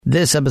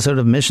This episode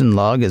of Mission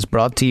Log is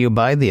brought to you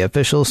by the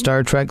official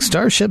Star Trek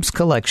Starships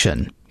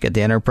Collection. Get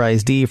the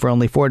Enterprise D for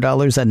only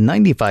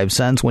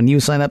 $4.95 when you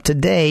sign up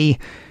today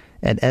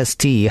at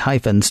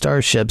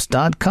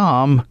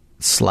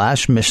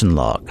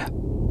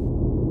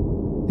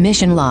st-starships.com/missionlog.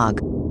 Mission Log,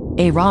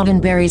 a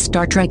Roddenberry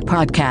Star Trek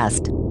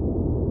podcast.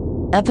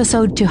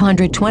 Episode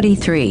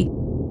 223.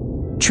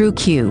 True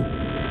Q.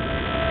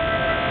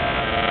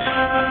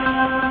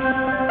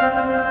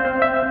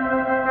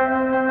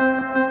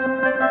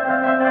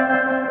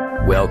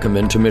 Welcome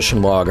into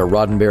Mission Log, a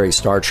Roddenberry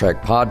Star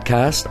Trek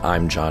podcast.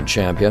 I'm John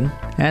Champion.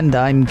 And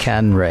I'm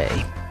Ken Ray.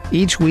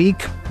 Each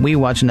week, we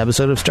watch an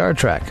episode of Star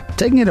Trek,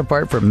 taking it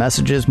apart for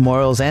messages,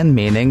 morals, and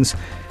meanings,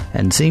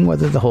 and seeing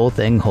whether the whole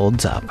thing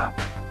holds up.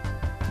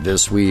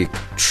 This week,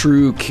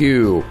 True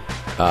Q.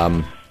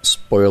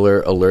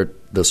 Spoiler alert,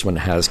 this one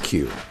has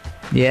Q.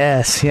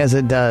 Yes,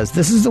 it does.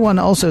 This is the one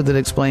also that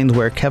explains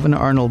where Kevin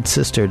Arnold's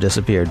sister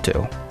disappeared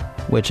to,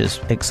 which is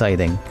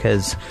exciting,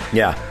 because...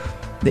 Yeah.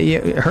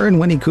 Her and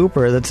Winnie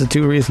Cooper, that's the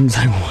two reasons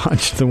I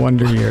watched The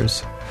Wonder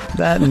Years.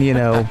 That and,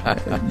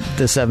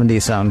 the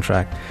 70s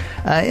soundtrack.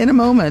 In a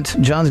moment,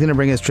 John's going to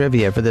bring us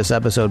trivia for this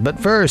episode. But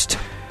first,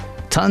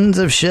 tons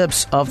of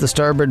ships off the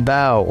starboard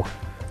bow.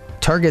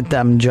 Target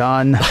them,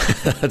 John.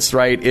 That's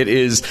right. It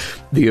is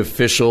the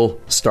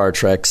official Star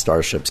Trek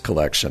Starships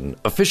Collection,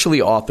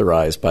 officially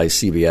authorized by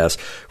CBS.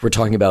 We're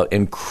talking about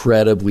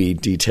incredibly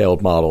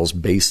detailed models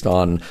based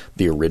on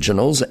the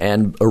originals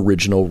and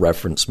original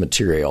reference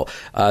material.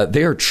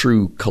 They are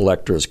true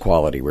collector's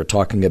quality. We're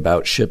talking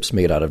about ships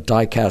made out of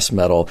die-cast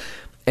metal.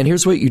 And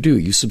here's what you do.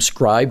 You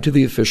subscribe to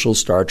the official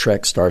Star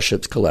Trek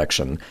Starships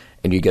Collection,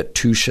 and you get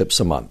 2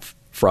 ships a month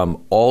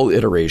from all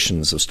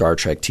iterations of Star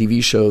Trek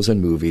TV shows and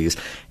movies.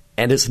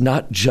 And it's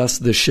not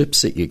just the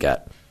ships that you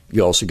get.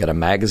 You also get a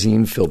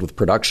magazine filled with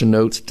production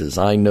notes,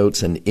 design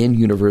notes, and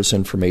in-universe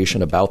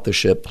information about the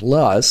ship.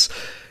 Plus,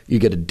 you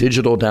get a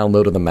digital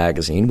download of the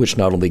magazine, which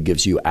not only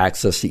gives you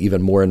access to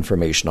even more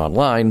information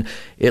online,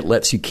 it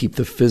lets you keep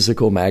the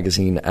physical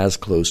magazine as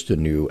close to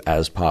new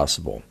as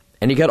possible.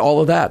 And you get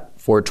all of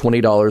that for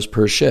 $20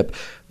 per ship.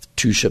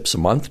 2 ships a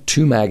month,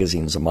 2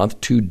 magazines a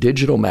month, 2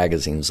 digital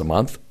magazines a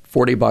month,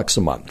 $40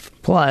 a month.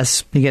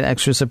 Plus, you get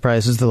extra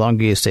surprises the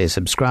longer you stay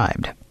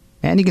subscribed.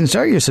 And you can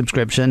start your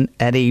subscription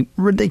at a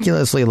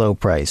ridiculously low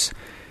price.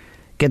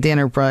 Get the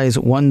Enterprise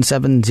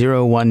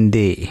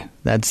 1701D.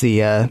 That's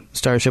the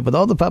starship with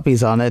all the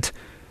puppies on it.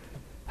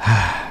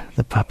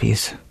 The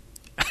puppies.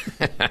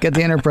 Get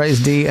the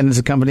Enterprise D and its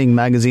accompanying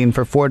magazine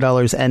for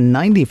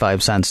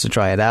 $4.95 to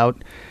try it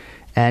out.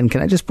 And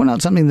can I just point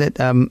out something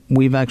that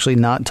we've actually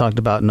not talked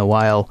about in a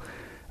while?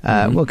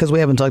 Well, because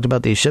we haven't talked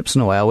about these ships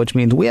in a while, which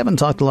means we haven't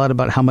talked a lot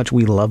about how much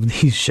we love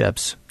these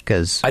ships.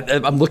 Because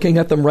I'm looking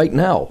at them right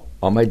now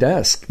on my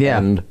desk. Yeah.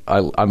 And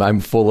I'm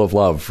full of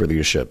love for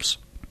these ships.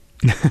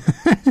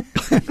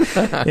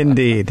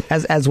 Indeed.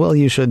 As well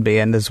you should be,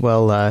 and as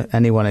well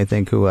anyone, I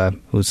think,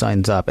 who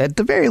signs up. At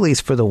the very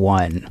least for the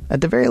one.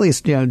 At the very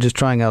least, just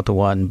trying out the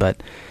one.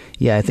 But,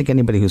 yeah, I think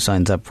anybody who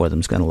signs up for them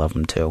is going to love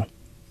them, too.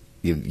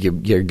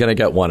 You're going to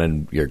get one,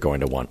 and you're going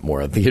to want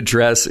more. The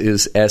address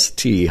is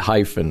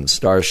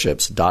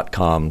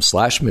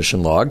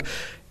st-starships.com/missionlog.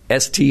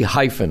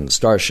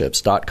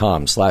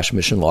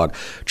 st-starships.com/missionlog.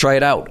 Try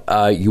it out.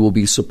 You will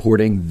be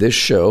supporting this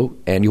show,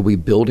 and you'll be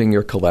building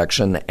your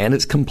collection, and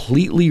it's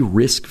completely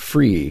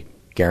risk-free,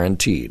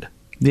 guaranteed.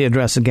 The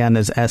address again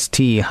is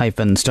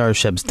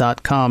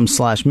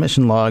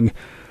st-starships.com/missionlog.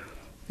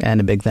 And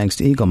a big thanks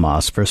to Eagle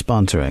Moss for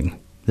sponsoring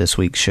this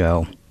week's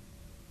show.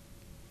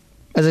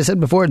 As I said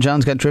before,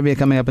 John's got trivia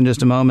coming up in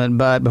just a moment,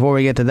 but before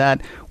we get to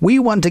that, we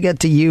want to get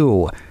to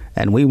you,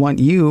 and we want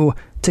you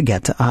to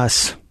get to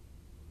us.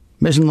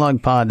 Mission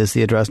Log Pod is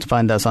the address to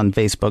find us on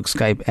Facebook,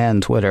 Skype,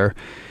 and Twitter.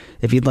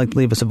 If you'd like to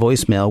leave us a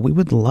voicemail, we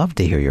would love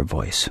to hear your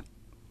voice.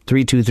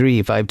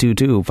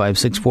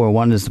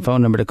 323-522-5641 is the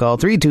phone number to call.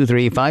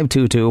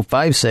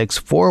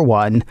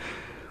 323-522-5641.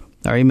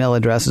 Our email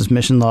address is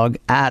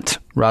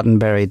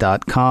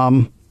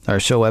missionlog@roddenberry.com. Our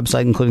show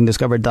website, including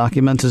discovered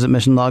documents, is at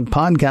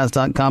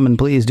missionlogpodcast.com. And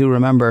please do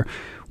remember,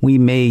 we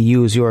may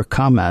use your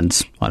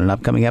comments on an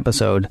upcoming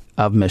episode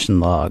of Mission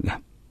Log.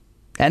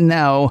 And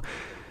now...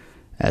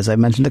 as I've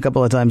mentioned a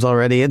couple of times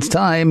already, it's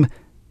time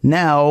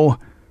now,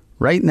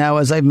 right now,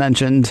 as I've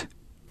mentioned,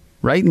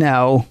 right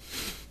now.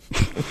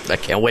 I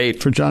can't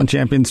wait. For John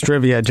Champion's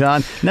trivia.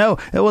 John, no,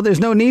 well, there's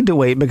no need to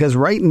wait, because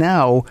right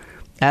now,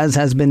 as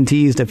has been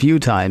teased a few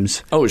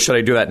times. Oh, should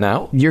I do that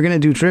now? You're going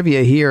to do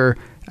trivia here,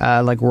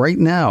 right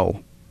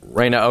now.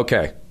 Right now,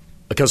 okay.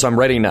 Because I'm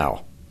ready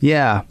now.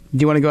 Yeah.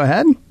 Do you want to go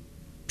ahead?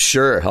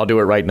 Sure, I'll do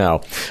it right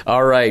now.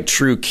 All right,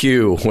 True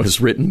Q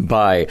was written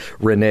by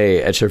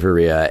Renee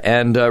Echeverria.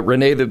 And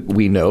Renee, that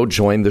we know,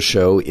 joined the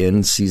show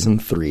in Season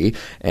 3.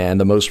 And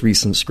the most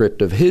recent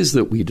script of his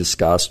that we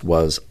discussed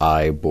was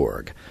I,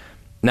 Borg.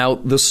 Now,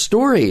 the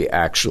story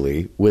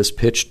actually was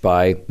pitched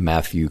by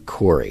Matthew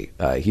Corey.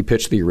 He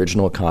pitched the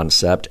original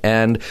concept,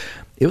 and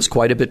it was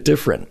quite a bit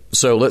different.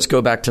 So let's go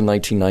back to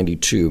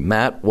 1992.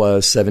 Matt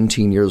was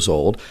 17 years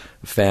old,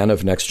 a fan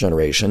of Next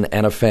Generation,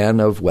 and a fan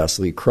of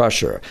Wesley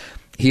Crusher.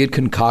 He had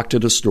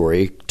concocted a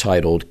story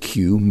titled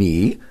Q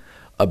Me,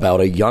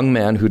 about a young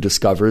man who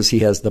discovers he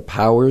has the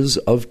powers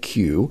of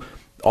Q.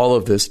 All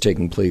of this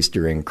taking place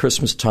during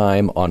Christmas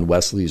time on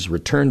Wesley's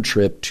return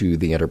trip to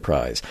the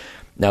Enterprise.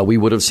 Now, we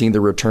would have seen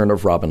the return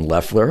of Robin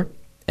Leffler,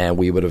 and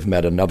we would have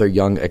met another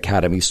young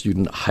Academy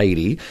student,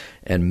 Heidi.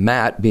 And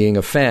Matt, being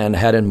a fan,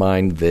 had in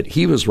mind that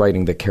he was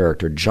writing the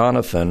character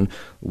Jonathan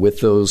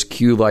with those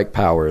Q-like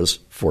powers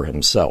for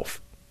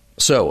himself.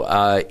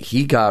 So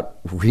he got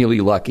really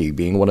lucky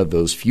being one of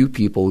those few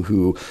people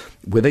who,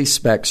 with a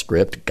spec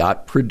script,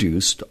 got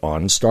produced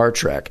on Star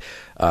Trek.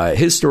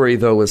 His story,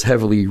 though, was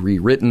heavily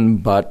rewritten,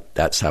 but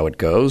that's how it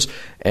goes.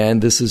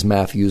 And this is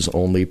Matthew's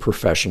only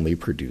professionally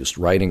produced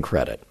writing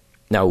credit.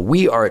 Now,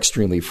 we are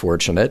extremely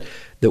fortunate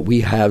that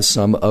we have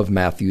some of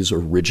Matthew's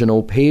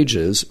original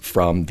pages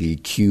from the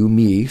Q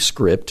Me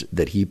script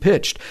that he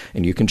pitched,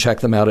 and you can check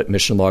them out at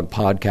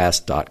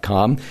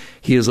missionlogpodcast.com.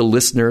 He is a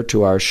listener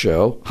to our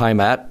show. Hi,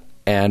 Matt,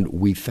 and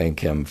we thank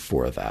him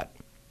for that.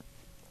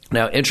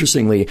 Now,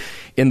 interestingly,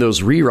 in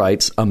those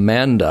rewrites,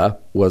 Amanda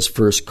was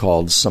first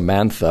called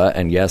Samantha,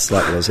 and yes,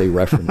 that was a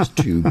reference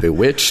to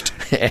Bewitched,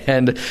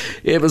 and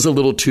it was a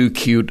little too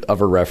cute of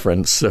a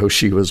reference, so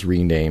she was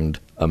renamed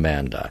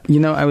Amanda.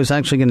 You know, I was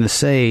actually going to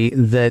say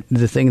that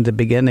the thing at the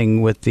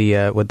beginning with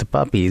the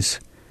puppies.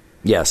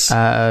 Yes.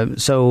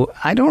 So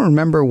I don't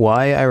remember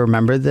why I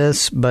remember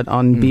this, but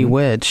on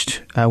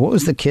Bewitched, what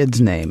was the kid's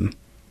name?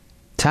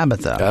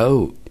 Tabitha.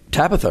 Oh,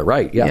 Tabitha,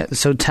 right, yeah.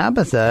 So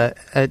Tabitha,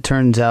 it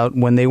turns out,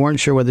 when they weren't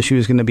sure whether she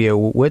was going to be a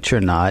witch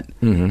or not,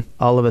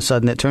 all of a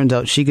sudden it turns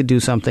out she could do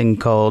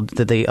something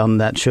on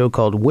that show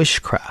called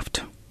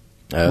Wishcraft,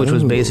 which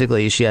was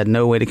basically she had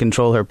no way to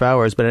control her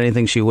powers, but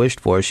anything she wished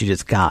for, she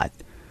just got.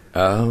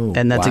 Oh,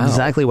 and that's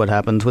exactly what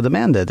happens with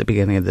Amanda at the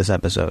beginning of this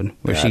episode,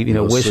 where she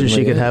wishes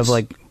she could have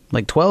like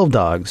 12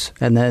 dogs,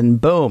 and then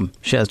boom,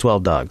 she has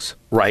 12 dogs.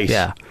 Right.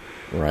 Yeah.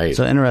 Right.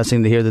 So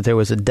interesting to hear that there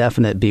was a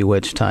definite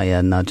Bewitched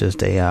tie-in, not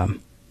just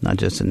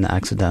an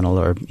accidental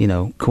or,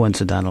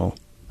 coincidental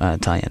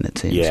tie-in, it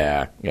seems.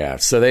 Yeah.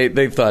 So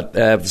they thought,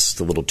 it's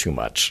a little too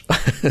much.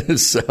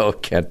 So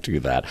can't do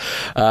that.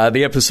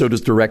 The episode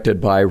is directed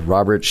by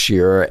Robert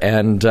Scheer,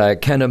 and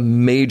Ken, a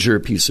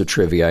major piece of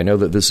trivia. I know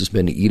that this has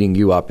been eating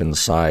you up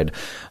inside.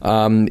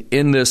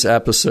 In this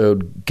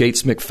episode,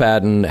 Gates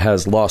McFadden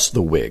has lost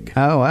the wig.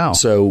 Oh, wow.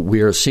 So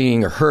we are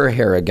seeing her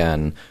hair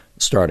again,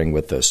 starting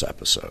with this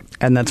episode.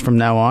 And that's from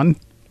now on?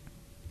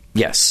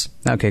 Yes.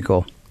 Okay,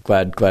 cool.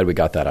 Glad we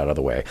got that out of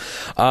the way.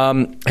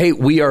 Hey,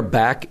 we are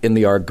back in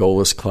the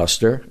Argolis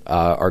cluster.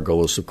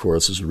 Argolis, of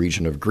course, is a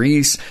region of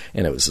Greece,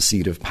 and it was a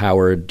seat of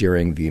power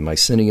during the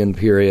Mycenaean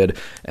period.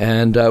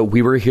 And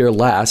we were here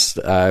last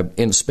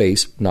in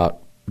space, not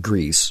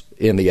Greece,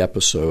 in the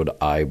episode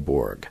I,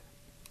 Borg.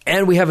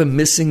 And we have a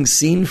missing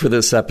scene for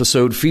this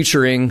episode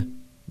featuring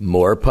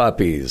more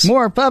puppies.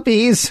 More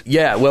puppies?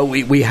 Yeah, well,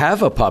 we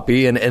have a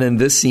puppy, and in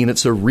this scene,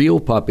 it's a real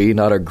puppy,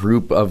 not a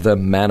group of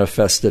them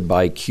manifested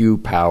by Q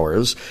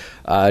powers.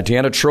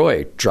 Deanna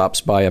Troi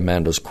drops by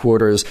Amanda's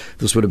quarters.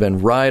 This would have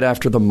been right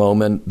after the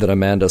moment that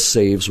Amanda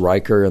saves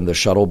Riker in the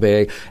shuttle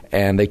bay,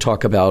 and they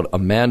talk about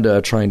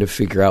Amanda trying to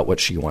figure out what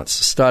she wants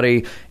to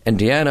study, and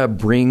Deanna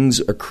brings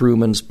a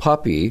crewman's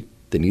puppy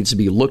that needs to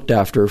be looked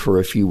after for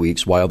a few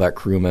weeks while that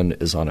crewman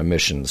is on a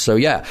mission. So,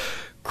 yeah,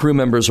 crew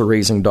members are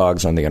raising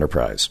dogs on the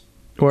Enterprise.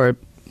 Or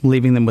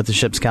leaving them with the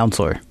ship's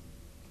counselor.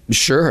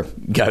 Sure.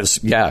 Because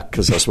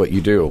that's what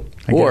you do.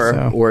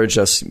 Or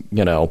just,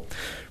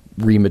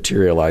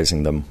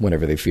 rematerializing them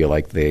whenever they feel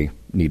like they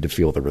need to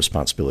feel the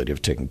responsibility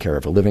of taking care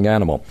of a living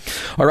animal.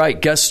 All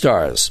right, guest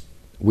stars.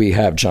 We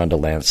have John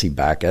Delancey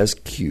back as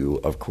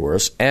Q, of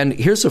course. And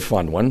here's a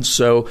fun one.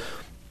 So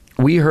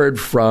we heard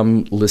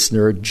from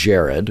listener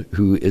Jared,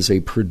 who is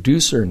a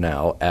producer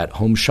now at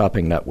Home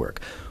Shopping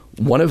Network.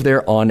 One of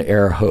their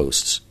on-air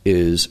hosts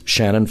is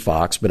Shannon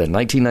Fox, but in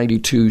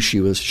 1992 she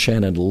was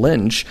Shannon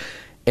Lynch,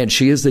 and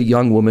she is the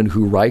young woman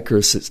who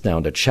Riker sits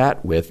down to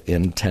chat with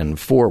in 10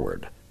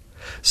 Forward.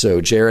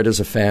 So Jared is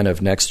a fan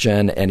of Next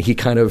Gen, and he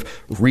kind of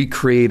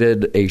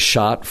recreated a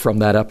shot from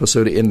that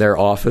episode in their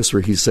office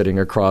where he's sitting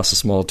across a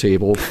small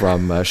table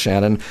from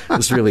Shannon.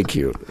 It's really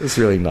cute. It's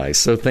really nice.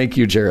 So thank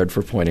you, Jared,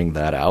 for pointing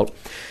that out.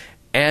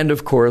 And,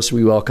 of course,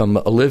 we welcome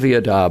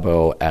Olivia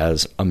d'Abo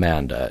as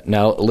Amanda.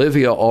 Now,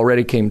 Olivia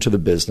already came to the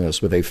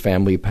business with a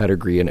family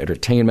pedigree in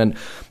entertainment.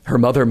 Her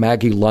mother,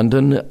 Maggie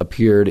London,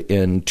 appeared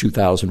in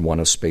 2001: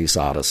 A Space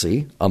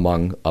Odyssey,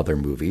 among other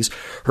movies.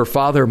 Her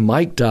father,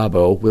 Mike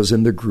d'Abo, was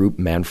in the group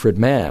Manfred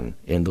Mann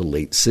in the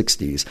late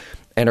 60s.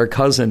 And her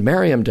cousin,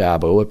 Miriam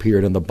d'Abo,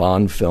 appeared in the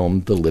Bond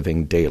film The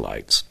Living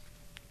Daylights.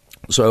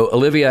 So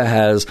Olivia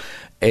has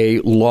a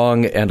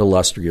long and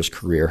illustrious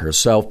career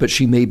herself, but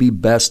she may be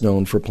best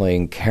known for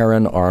playing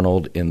Karen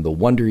Arnold in The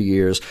Wonder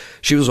Years.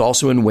 She was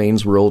also in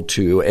Wayne's World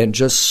 2 and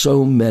just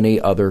so many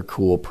other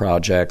cool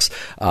projects,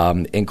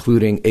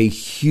 including a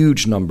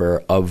huge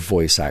number of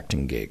voice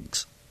acting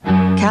gigs.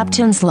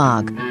 Captain's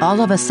log.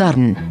 All of a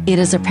sudden, it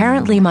is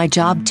apparently my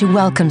job to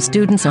welcome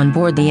students on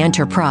board the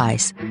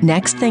Enterprise.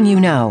 Next thing you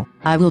know,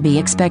 I will be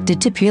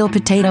expected to peel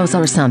potatoes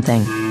or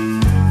something.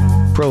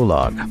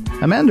 Prologue.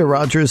 Amanda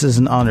Rogers is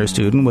an honor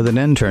student with an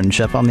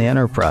internship on the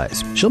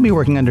Enterprise. She'll be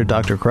working under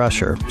Dr.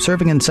 Crusher,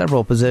 serving in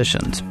several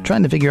positions,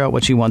 trying to figure out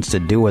what she wants to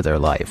do with her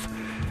life.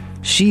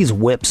 She's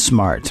whip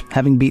smart,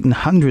 having beaten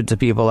hundreds of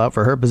people out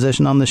for her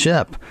position on the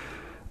ship.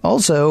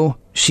 Also,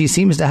 she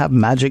seems to have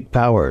magic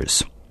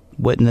powers.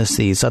 Witness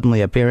the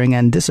suddenly appearing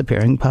and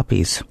disappearing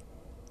puppies.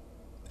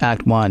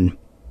 Act 1.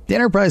 The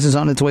Enterprise is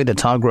on its way to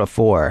Tagra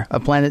 4, a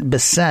planet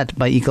beset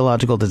by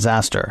ecological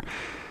disaster.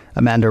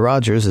 Amanda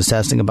Rogers is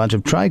testing a bunch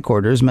of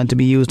tricorders meant to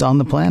be used on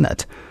the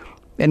planet.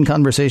 In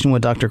conversation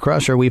with Dr.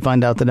 Crusher, we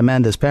find out that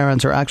Amanda's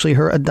parents are actually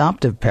her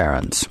adoptive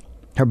parents.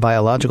 Her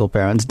biological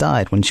parents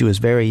died when she was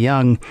very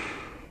young,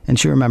 and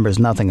she remembers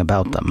nothing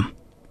about them.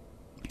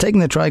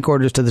 Taking the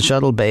tricorders to the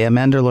shuttle bay,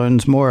 Amanda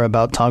learns more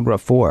about Tagra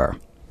 4.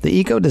 The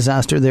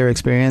eco-disaster they're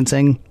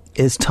experiencing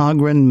is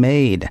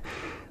Tagran-made.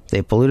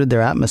 They've polluted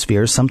their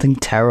atmosphere, something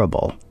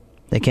terrible.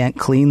 They can't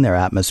clean their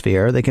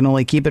atmosphere, they can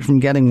only keep it from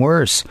getting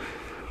worse.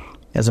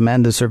 As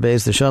Amanda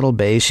surveys the shuttle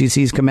bay, she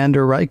sees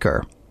Commander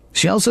Riker.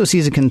 She also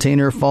sees a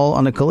container fall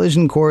on a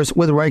collision course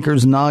with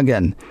Riker's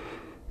noggin.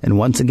 And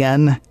once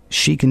again,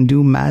 she can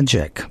do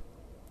magic.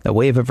 A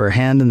wave of her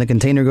hand and the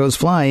container goes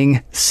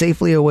flying,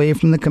 safely away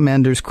from the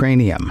commander's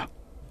cranium.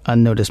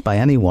 Unnoticed by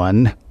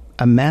anyone,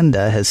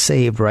 Amanda has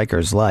saved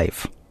Riker's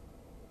life.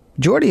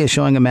 Geordi is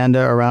showing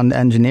Amanda around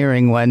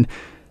engineering when,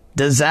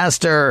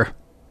 disaster!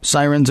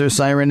 Sirens are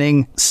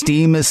sirening,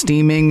 steam is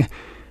steaming.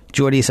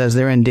 Geordi says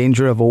they're in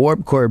danger of a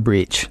warp core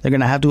breach. They're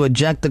going to have to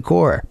eject the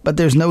core, but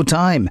there's no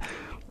time.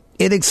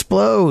 It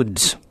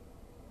explodes.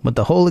 With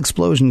the whole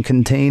explosion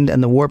contained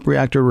and the warp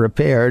reactor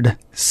repaired,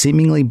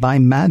 seemingly by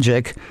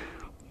magic,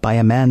 by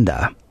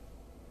Amanda.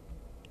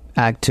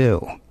 Act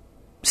 2.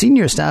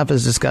 Senior staff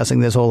is discussing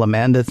this whole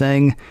Amanda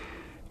thing.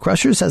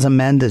 Crusher says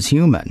Amanda's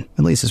human,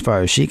 at least as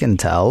far as she can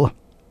tell.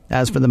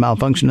 As for the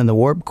malfunction in the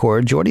warp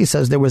core, Geordi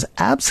says there was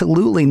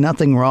absolutely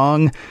nothing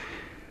wrong,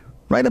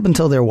 right up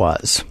until there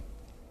was.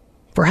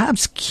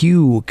 Perhaps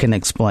Q can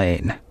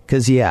explain,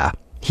 because yeah,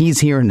 he's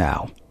here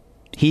now.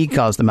 He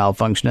caused the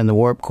malfunction in the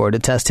warp core to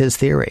test his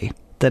theory,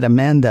 that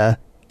Amanda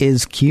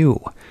is Q.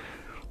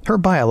 Her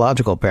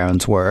biological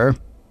parents were.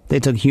 They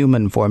took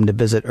human form to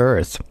visit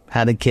Earth,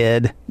 had a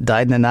kid,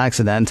 died in an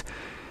accident.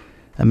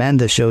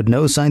 Amanda showed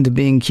no sign of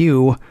being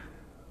Q,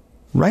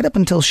 right up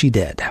until she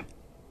did.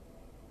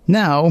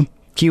 Now,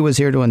 Q is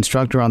here to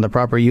instruct her on the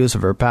proper use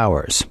of her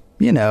powers.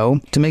 You know,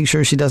 to make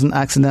sure she doesn't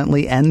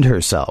accidentally end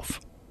herself.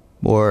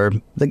 Or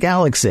the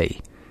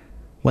galaxy.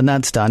 When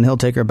that's done, he'll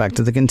take her back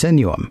to the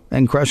Continuum.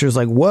 And Crusher's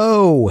like,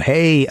 whoa,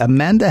 hey,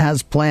 Amanda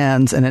has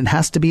plans and it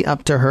has to be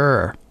up to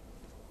her.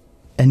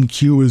 And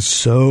Q is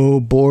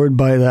so bored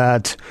by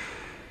that.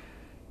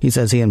 He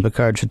says he and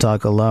Picard should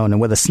talk alone, and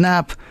with a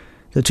snap,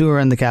 the two are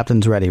in the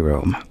captain's ready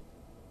room.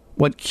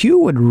 What Q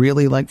would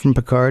really like from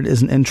Picard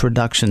is an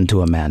introduction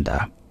to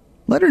Amanda.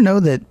 Let her know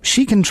that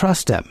she can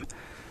trust him.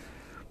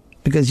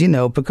 Because, you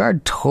know,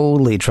 Picard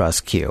totally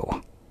trusts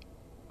Q.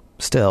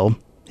 Still,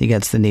 he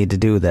gets the need to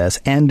do this,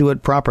 and do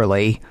it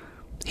properly.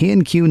 He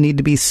and Q need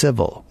to be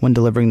civil when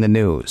delivering the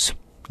news.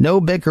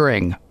 No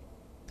bickering.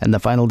 And the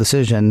final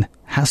decision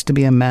has to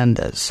be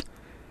Amanda's.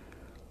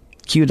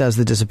 Q does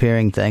the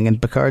disappearing thing,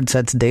 and Picard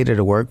sets Data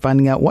to work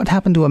finding out what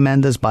happened to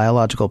Amanda's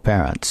biological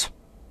parents.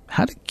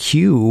 How did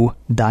Q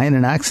die in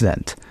an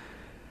accident?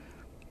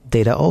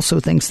 Data also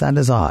thinks that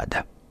is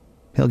odd.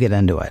 He'll get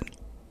into it.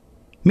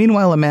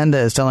 Meanwhile, Amanda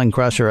is telling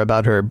Crusher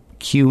about her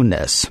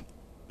Q-ness.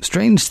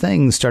 Strange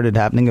things started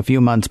happening a few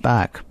months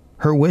back.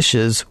 Her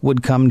wishes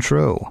would come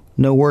true.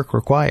 No work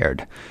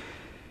required.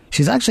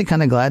 She's actually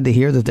kind of glad to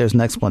hear that there's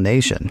an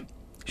explanation.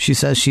 She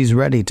says she's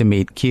ready to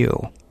meet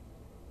Q.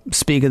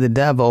 Speak of the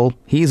devil,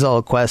 he's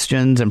all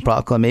questions and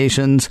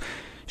proclamations.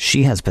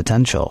 She has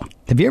potential.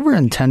 Have you ever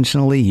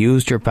intentionally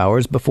used your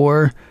powers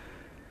before?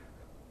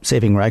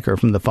 Saving Riker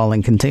from the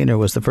falling container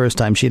was the first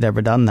time she'd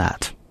ever done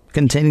that.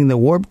 Containing the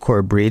warp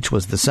core breach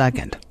was the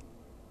second.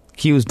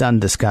 Q's done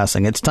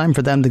discussing. It's time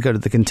for them to go to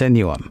the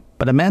Continuum.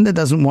 But Amanda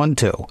doesn't want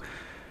to.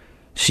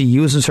 She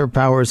uses her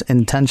powers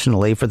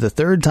intentionally for the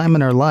third time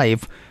in her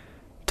life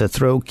to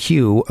throw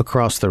Q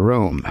across the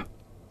room.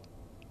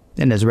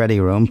 In his ready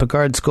room,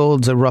 Picard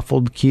scolds a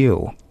ruffled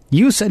Q.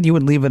 You said you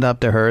would leave it up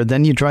to her,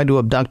 then you tried to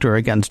abduct her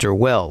against her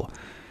will.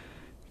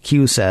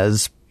 Q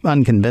says,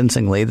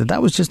 unconvincingly,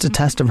 that was just a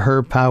test of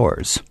her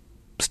powers.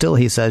 Still,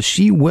 he says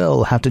she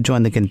will have to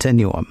join the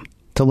Continuum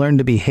to learn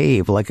to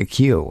behave like a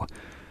Q.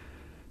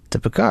 To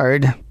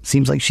Picard,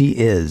 seems like she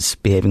is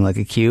behaving like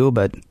a Q,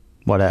 but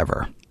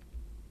whatever.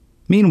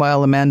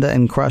 Meanwhile, Amanda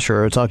and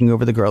Crusher are talking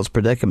over the girl's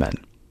predicament.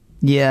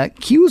 Yeah,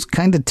 Q's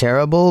kind of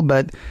terrible,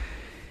 but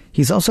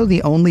he's also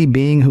the only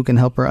being who can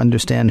help her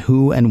understand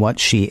who and what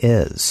she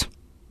is.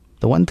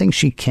 The one thing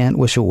she can't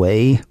wish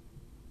away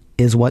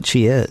is what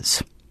she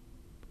is.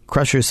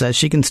 Crusher says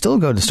she can still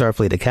go to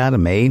Starfleet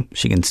Academy,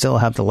 she can still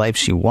have the life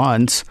she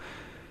wants,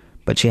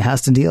 but she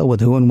has to deal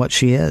with who and what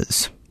she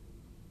is.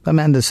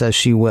 Amanda says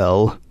she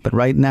will, but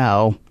right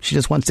now, she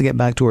just wants to get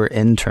back to her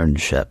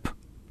internship.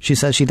 She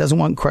says she doesn't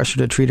want Crusher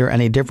to treat her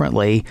any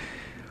differently,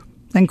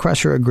 and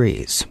Crusher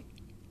agrees.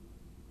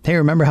 Hey,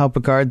 remember how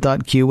Picard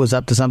thought Q was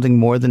up to something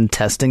more than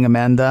testing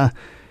Amanda?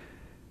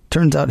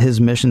 Turns out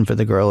his mission for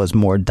the girl is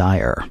more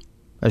dire.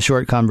 A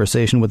short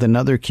conversation with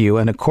another Q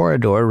in a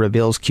corridor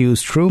reveals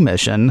Q's true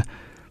mission.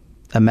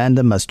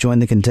 Amanda must join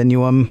the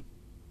Continuum,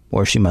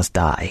 or she must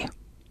die.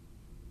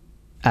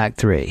 Act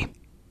 3.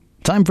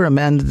 Time for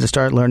Amanda to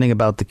start learning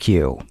about the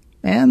Q,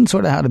 and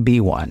sort of how to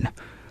be one.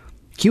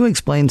 Q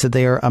explains that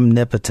they are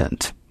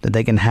omnipotent, that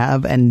they can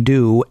have and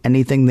do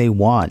anything they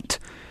want.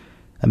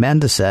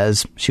 Amanda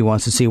says she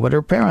wants to see what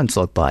her parents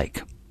looked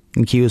like.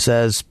 And Q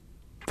says,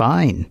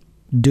 fine,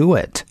 do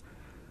it.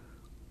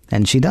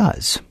 And she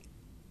does.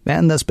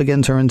 And thus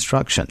begins her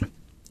instruction,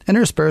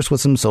 interspersed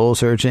with some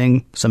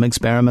soul-searching, some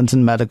experiments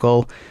in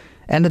medical,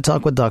 and a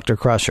talk with Dr.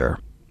 Crusher.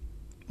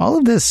 All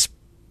of this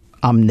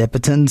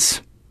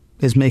omnipotence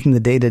is making the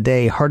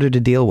day-to-day harder to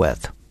deal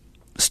with.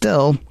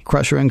 Still,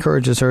 Crusher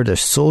encourages her to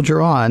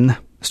soldier on,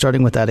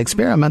 starting with that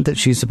experiment that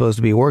she's supposed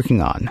to be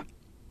working on.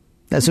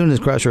 As soon as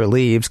Crusher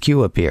leaves,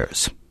 Q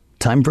appears.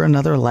 Time for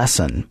another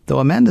lesson, though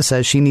Amanda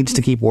says she needs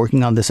to keep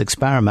working on this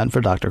experiment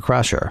for Dr.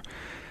 Crusher.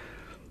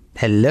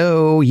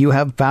 Hello, you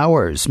have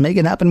powers. Make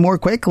it happen more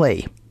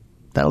quickly.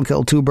 That'll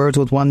kill 2 birds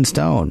with 1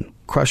 stone.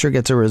 Crusher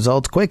gets her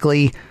results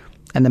quickly,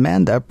 and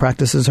Amanda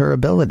practices her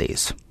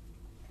abilities.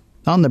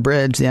 On the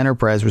bridge, the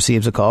Enterprise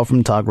receives a call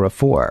from Tagra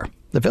 4.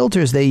 The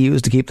filters they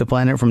use to keep the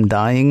planet from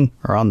dying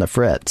are on the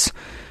fritz.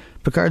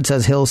 Picard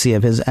says he'll see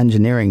if his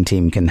engineering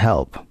team can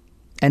help.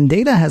 And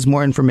Data has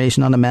more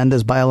information on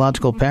Amanda's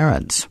biological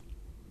parents.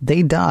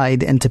 They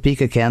died in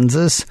Topeka,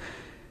 Kansas,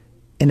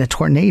 in a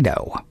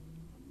tornado.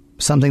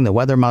 Something the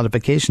weather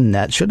modification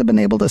net should have been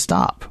able to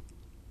stop.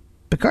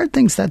 Picard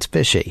thinks that's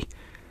fishy.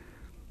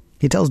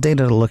 He tells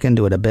Data to look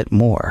into it a bit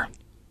more.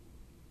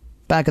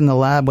 Back in the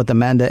lab with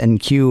Amanda and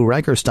Q,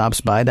 Riker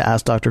stops by to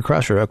ask Dr.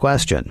 Crusher a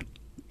question.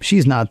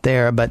 She's not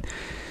there, but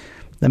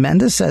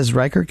Amanda says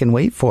Riker can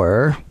wait for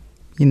her.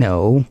 You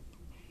know,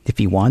 if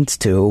he wants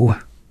to.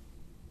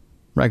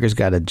 Riker's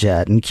got a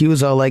jet, and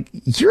Q's all like,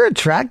 you're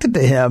attracted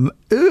to him.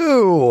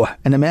 Ooh.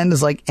 And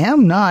Amanda's like,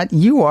 am not.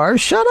 You are.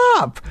 Shut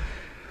up.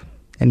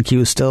 And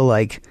Q's still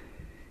like,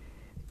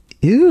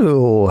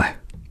 ew.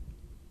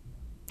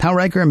 How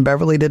Riker and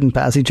Beverly didn't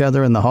pass each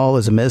other in the hall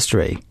is a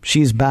mystery.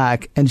 She's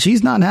back, and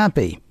she's not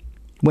happy.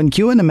 When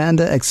Q and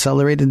Amanda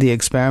accelerated the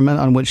experiment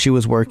on which she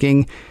was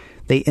working,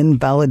 they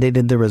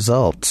invalidated the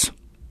results.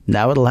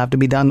 Now it'll have to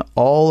be done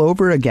all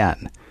over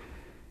again.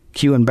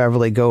 Q and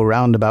Beverly go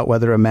round about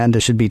whether Amanda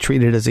should be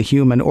treated as a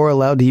human or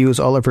allowed to use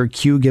all of her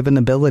Q-given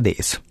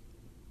abilities.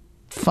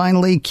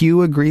 Finally,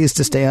 Q agrees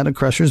to stay out of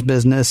Crusher's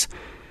business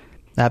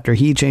after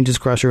he changes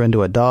Crusher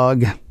into a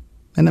dog,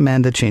 and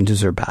Amanda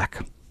changes her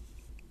back.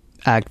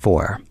 Act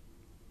 4.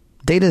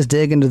 Data's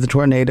dig into the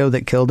tornado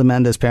that killed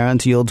Amanda's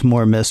parents yields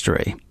more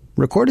mystery.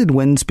 Recorded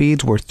wind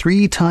speeds were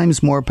 3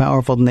 times more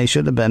powerful than they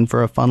should have been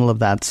for a funnel of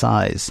that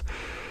size.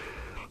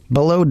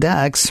 Below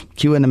decks,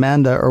 Q and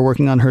Amanda are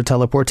working on her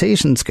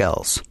teleportation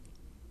skills.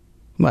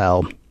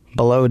 Well,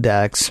 below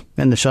decks,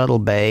 in the shuttle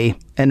bay,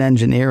 in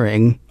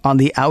engineering, on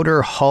the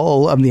outer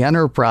hull of the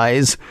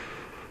Enterprise,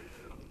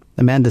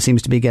 Amanda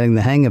seems to be getting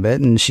the hang of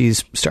it, and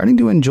she's starting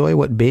to enjoy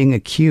what being a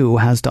Q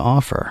has to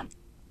offer.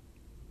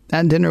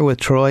 At dinner with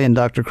Troy and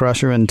Dr.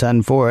 Crusher and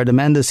Ten Ford,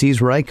 Amanda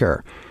sees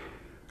Riker.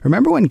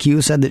 Remember when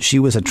Q said that she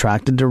was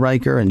attracted to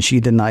Riker and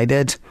she denied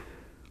it?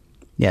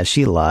 Yeah,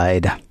 she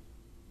lied.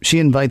 She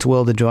invites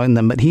Will to join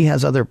them, but he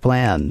has other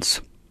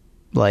plans.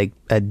 Like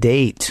a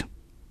date.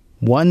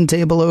 1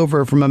 table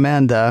over from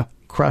Amanda,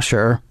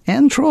 Crusher,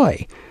 and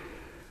Troy.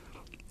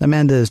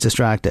 Amanda is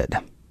distracted.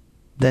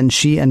 Then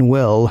she and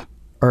Will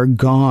are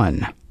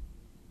gone.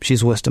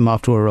 She's whisked him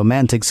off to a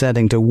romantic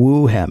setting to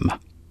woo him.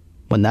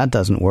 When that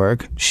doesn't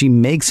work, she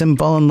makes him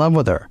fall in love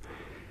with her.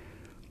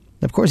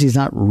 Of course, he's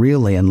not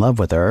really in love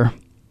with her.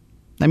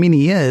 I mean,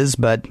 he is,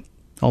 but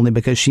only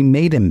because she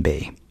made him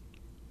be.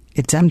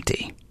 It's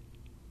empty.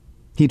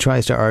 He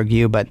tries to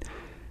argue, but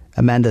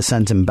Amanda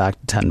sends him back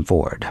to Ten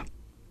Ford.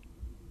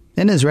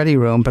 In his ready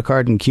room,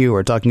 Picard and Q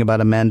are talking about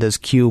Amanda's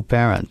Q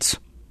parents.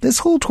 This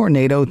whole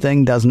tornado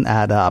thing doesn't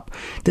add up.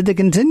 Did the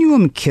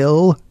Continuum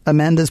kill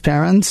Amanda's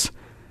parents?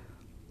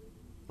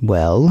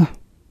 Well,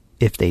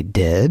 if they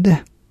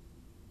did...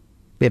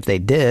 If they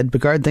did,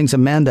 Picard thinks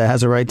Amanda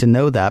has a right to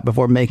know that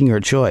before making her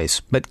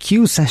choice. But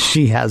Q says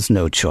she has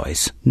no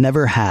choice.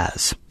 Never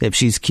has. If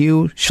she's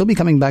Q, she'll be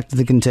coming back to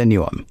the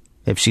Continuum.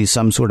 If she's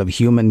some sort of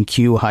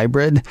human-Q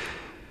hybrid,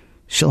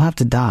 she'll have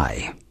to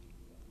die.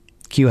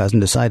 Q hasn't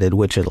decided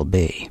which it'll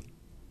be.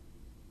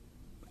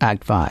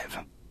 Act 5.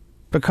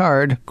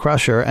 Picard,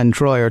 Crusher, and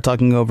Troy are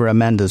talking over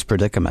Amanda's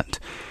predicament.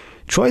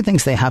 Troy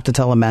thinks they have to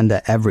tell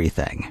Amanda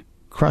everything.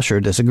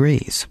 Crusher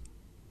disagrees.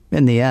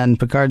 In the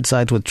end, Picard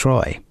sides with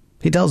Troy.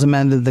 He tells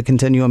Amanda the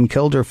Continuum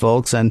killed her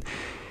folks, and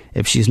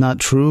if she's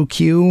not true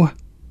Q,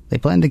 they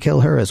plan to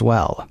kill her as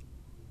well.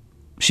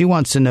 She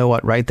wants to know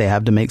what right they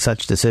have to make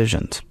such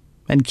decisions.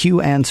 And Q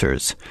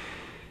answers,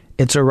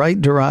 it's a right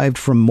derived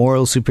from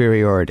moral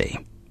superiority,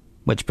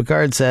 which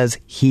Picard says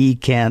he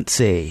can't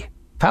see.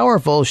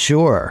 Powerful,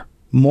 sure.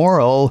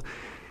 Moral,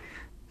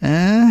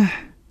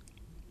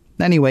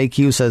 Anyway,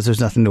 Q says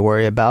there's nothing to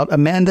worry about.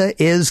 Amanda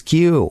is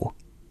Q,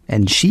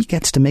 and she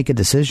gets to make a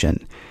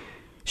decision.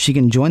 She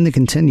can join the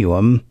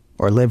continuum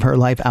or live her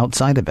life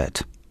outside of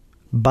it.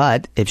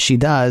 But if she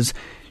does,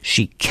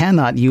 she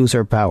cannot use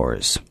her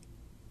powers.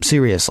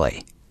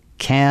 Seriously.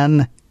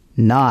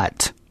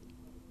 Cannot.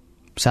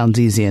 Sounds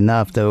easy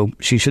enough, though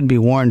she should be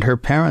warned her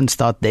parents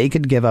thought they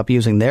could give up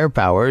using their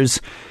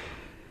powers.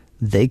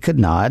 They could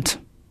not,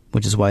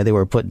 which is why they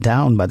were put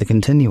down by the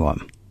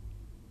continuum.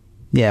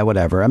 Yeah,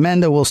 whatever.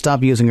 Amanda will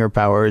stop using her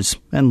powers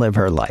and live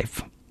her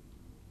life.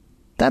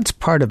 That's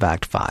part of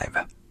Act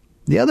 5.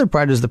 The other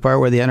part is the part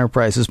where the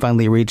Enterprise has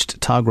finally reached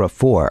Tagra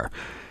 4,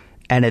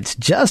 and it's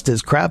just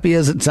as crappy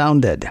as it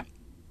sounded.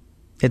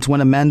 It's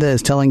when Amanda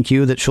is telling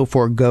Q that she'll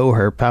forego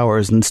her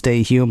powers and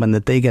stay human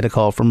that they get a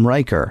call from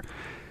Riker.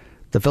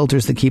 The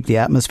filters that keep the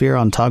atmosphere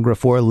on Tagra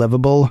 4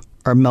 livable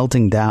are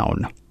melting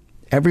down.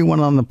 Everyone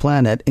on the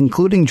planet,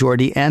 including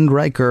Geordi and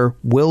Riker,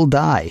 will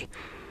die.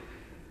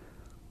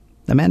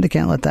 Amanda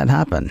can't let that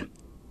happen.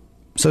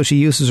 So she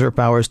uses her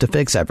powers to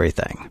fix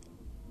everything.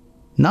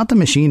 Not the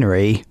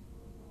machinery.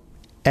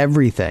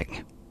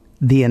 Everything.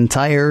 The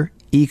entire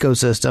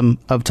ecosystem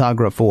of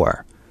Tagra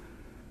 4.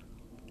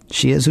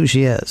 She is who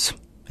she is.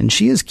 And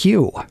she is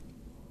Q.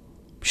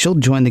 She'll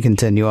join the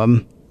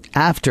continuum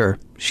after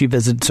she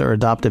visits her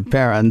adoptive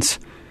parents,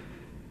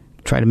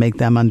 try to make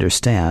them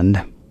understand.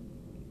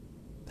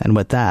 And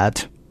with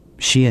that,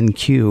 she and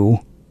Q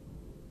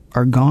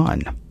are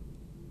gone.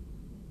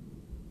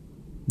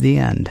 The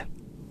end.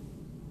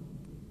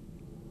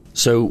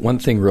 So one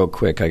thing real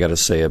quick I got to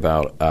say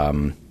about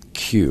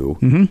Q.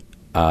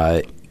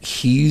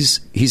 He's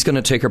going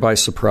to take her by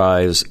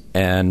surprise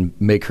and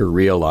make her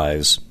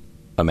realize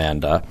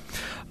Amanda.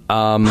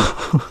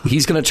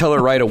 He's going to tell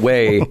her right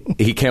away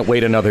he can't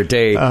wait another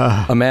day,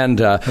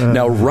 Amanda.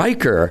 Now,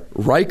 Riker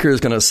is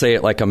going to say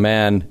it like a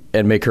man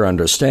and make her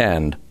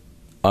understand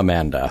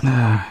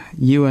Amanda.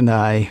 You and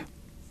I.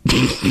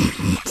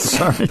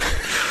 Sorry.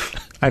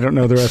 I don't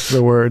know the rest of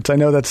the words. I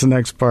know that's the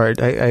next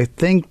part. I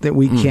think that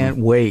we can't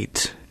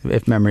wait,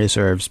 if memory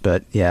serves.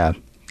 But yeah,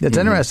 it's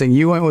interesting.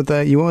 You went with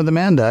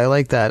Amanda. I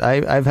like that.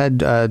 I've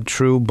had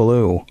True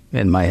Blue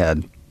in my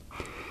head.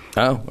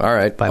 Oh, all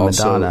right. By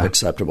also Madonna.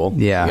 Acceptable.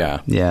 Yeah.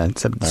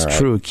 Except it's right.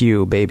 True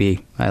Q,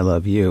 baby. I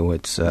love you.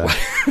 It's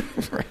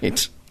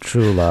right.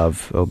 True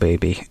love. Oh,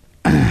 baby.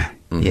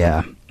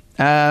 Yeah.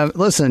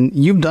 Listen,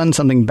 you've done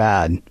something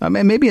bad. I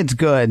mean, maybe it's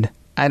good.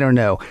 I don't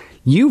know.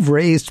 You've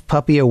raised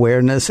puppy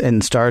awareness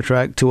in Star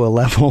Trek to a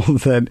level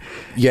that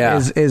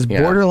is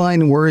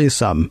borderline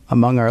worrisome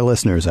among our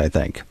listeners, I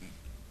think.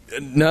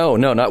 No,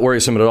 not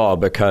worrisome at all,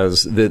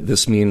 because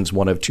this means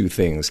one of two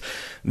things.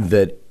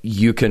 That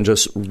you can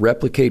just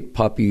replicate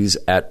puppies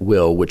at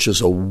will, which is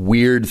a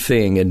weird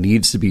thing and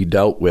needs to be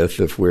dealt with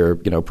if we're,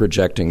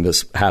 projecting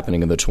this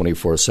happening in the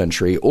 24th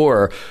century,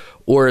 or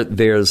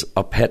there's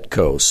a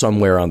Petco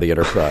somewhere on the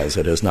Enterprise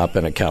that has not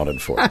been accounted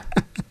for.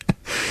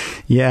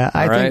 Yeah,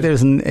 I think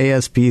there's an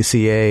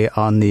ASPCA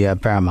on the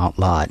Paramount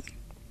lot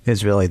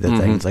is really the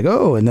thing. It's like,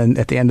 and then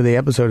at the end of the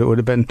episode, it would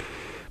have been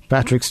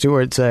Patrick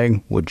Stewart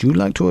saying, would you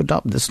like to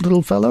adopt this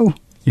little fellow?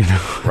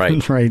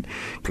 Right. Right.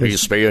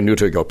 Please spay and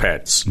neuter your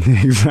pets.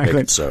 Exactly.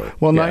 Make it so.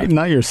 Well,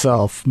 not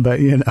yourself, but,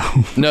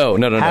 No.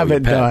 Have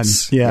it done.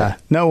 Yeah.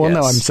 No,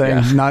 I'm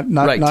saying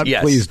not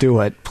yes. Please do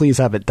it. Please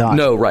have it done.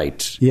 No,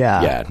 right.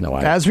 Yeah. Yeah, no,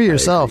 as for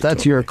yourself,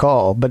 that's your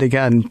call. But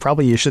again,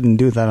 probably you shouldn't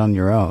do that on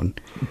your own.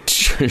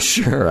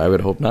 Sure, I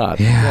would hope not.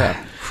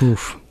 Yeah.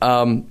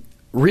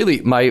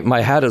 Really,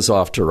 my hat is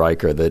off to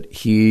Riker that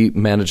he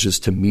manages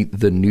to meet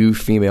the new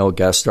female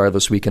guest star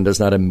this week and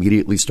does not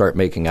immediately start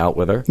making out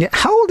with her. Yeah,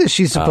 how old is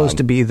she supposed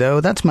to be,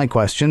 though? That's my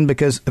question,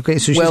 because, so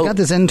she's got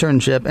this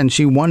internship and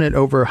she won it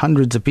over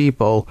hundreds of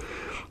people,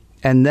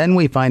 and then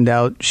we find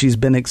out she's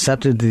been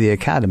accepted to the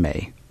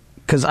academy.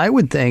 Because I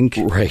would think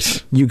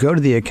you go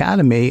to the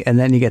academy and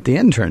then you get the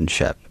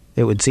internship,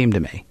 it would seem to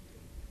me.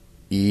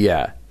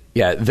 Yeah.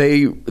 Yeah,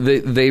 they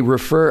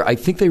refer. I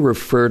think they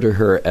refer to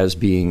her as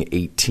being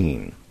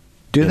 18.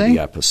 Do they? In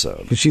the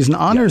episode. She's an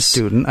honors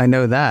student. I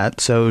know that.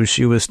 So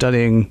she was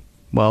studying,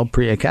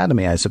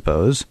 pre-academy, I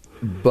suppose.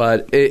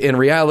 But in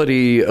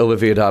reality,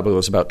 Olivia Dabo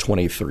was about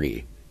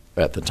 23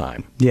 at the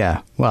time.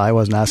 Yeah. Well, I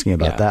wasn't asking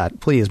about that.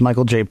 Please,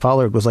 Michael J.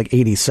 Pollard was like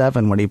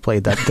 87 when he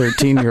played that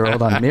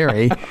 13-year-old on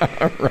Miri.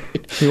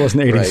 Right. He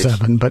wasn't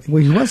 87, but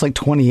he was like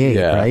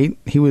 28, right?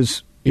 He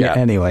was. Yeah.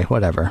 Anyway,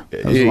 whatever.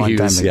 That was a long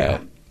time ago. Yeah.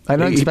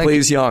 He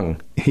plays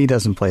young. He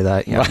doesn't play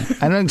that young.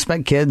 I don't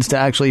expect kids to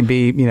actually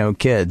be,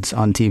 kids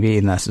on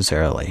TV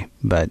necessarily.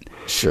 But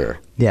sure.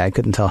 Yeah, I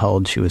couldn't tell how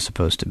old she was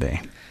supposed to be.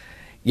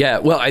 Yeah,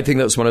 well, I think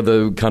that's one of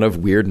the kind of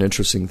weird and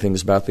interesting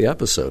things about the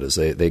episode is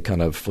they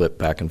kind of flip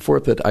back and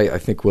forth. But I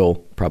think we'll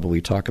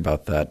probably talk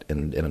about that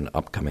in an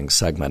upcoming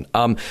segment.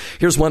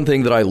 Here's one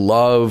thing that I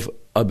love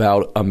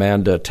about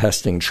Amanda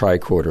testing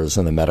tricorders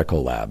in the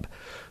medical lab,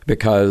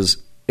 because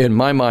in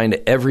my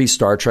mind, every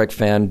Star Trek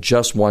fan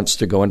just wants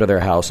to go into their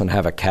house and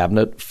have a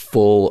cabinet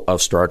full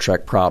of Star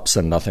Trek props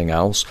and nothing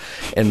else.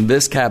 And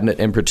this cabinet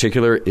in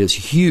particular is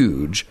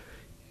huge,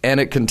 and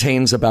it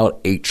contains about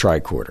 8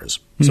 tricorders.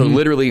 So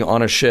literally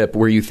on a ship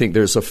where you think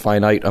there's a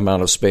finite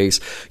amount of space,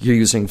 you're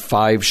using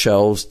 5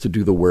 shelves to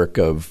do the work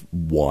of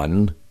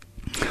 1.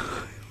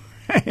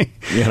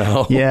 You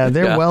know? Yeah,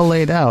 they're well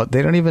laid out.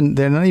 They're not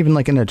even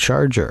like in a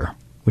charger,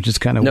 which is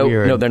kind of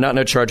weird. No, they're not in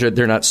a charger.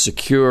 They're not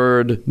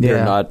secured.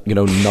 They're not,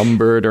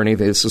 numbered or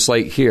anything. It's just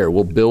like, here,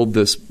 we'll build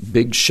this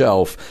big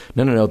shelf.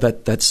 No.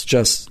 That's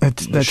just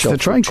that's the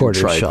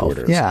tricorder shelf.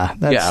 Yeah,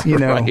 that's,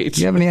 right.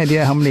 Do you have any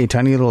idea how many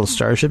tiny little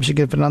starships you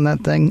could fit on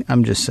that thing?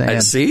 I'm just saying. I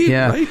see.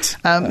 Yeah.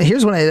 Right.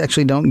 Here's what I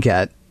actually don't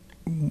get.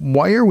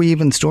 Why are we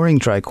even storing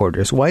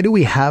tricorders? Why do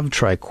we have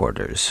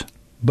tricorders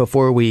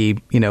before we,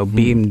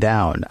 beam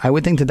down? I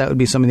would think that would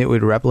be something that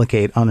would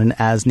replicate on an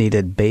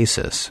as-needed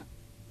basis.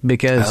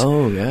 Because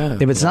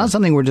if it's not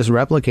something we're just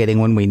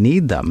replicating when we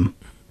need them,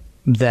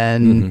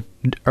 then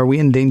are we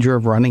in danger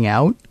of running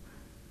out?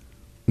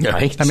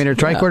 Right. I mean, are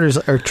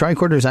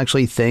tricorders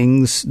actually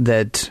things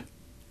that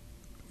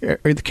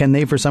can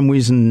they for some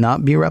reason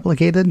not be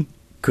replicated?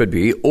 Could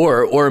be,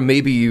 or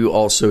maybe you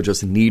also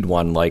just need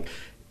one. Like,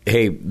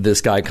 hey,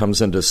 this guy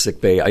comes into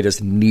sickbay, I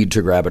just need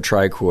to grab a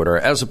tricorder,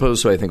 as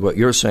opposed to, I think, what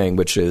you're saying,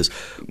 which is,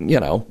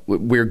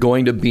 we're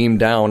going to beam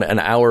down an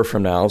hour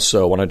from now,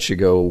 so why don't you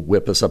go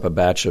whip us up a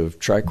batch of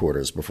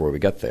tricorders before we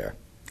get there?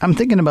 I'm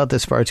thinking about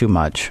this far too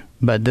much,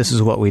 but this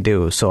is what we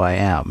do, so I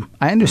am.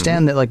 I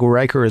understand that, like,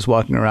 Riker is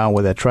walking around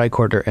with a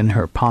tricorder in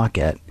her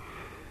pocket,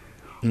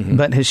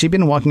 but has she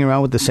been walking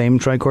around with the same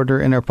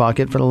tricorder in her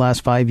pocket for the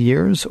last 5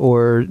 years,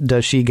 or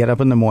does she get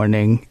up in the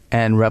morning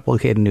and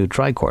replicate a new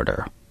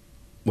tricorder?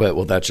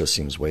 Well, that just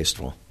seems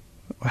wasteful.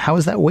 How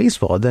is that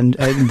wasteful? Then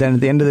at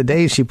the end of the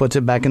day, she puts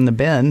it back in the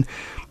bin,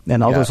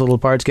 and all those little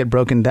parts get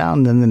broken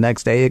down. Then the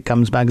next day, it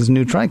comes back as a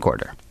new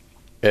tricorder.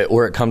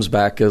 Or it comes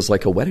back as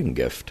like a wedding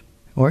gift.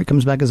 Or it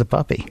comes back as a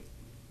puppy.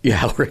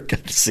 Yeah, we're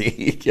going to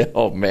see.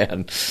 Oh,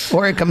 man.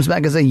 Or it comes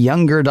back as a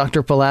younger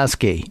Dr.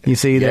 Pulaski. You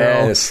see,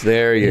 there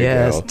you go.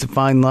 Yes, it's a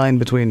fine line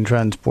between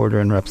transporter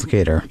and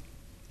replicator.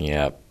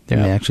 Yeah. There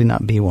may actually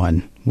not be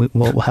one.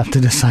 We'll have to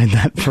decide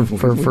that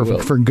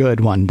for good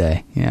one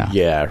day. Yeah.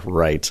 Yeah,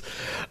 right.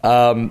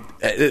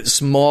 A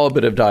small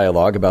bit of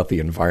dialogue about the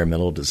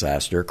environmental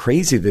disaster.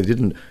 Crazy they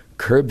didn't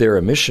curb their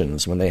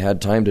emissions when they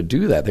had time to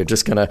do that. They're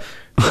just gonna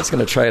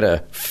try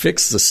to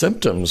fix the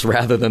symptoms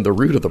rather than the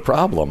root of the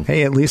problem.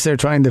 Hey, at least they're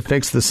trying to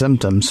fix the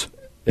symptoms.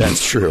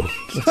 That's true.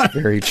 That's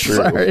very true.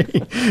 Sorry.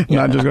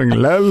 Not just going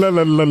la la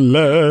la la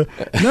la.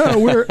 No,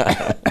 we're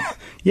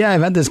yeah,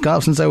 I've had this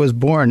cough since I was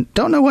born.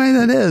 Don't know why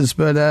that is,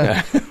 but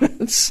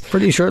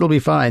pretty sure it'll be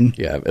fine.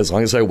 Yeah, as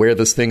long as I wear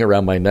this thing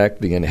around my neck,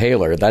 the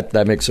inhaler,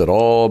 that makes it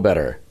all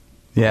better.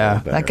 Yeah,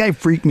 that guy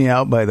freaked me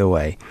out, by the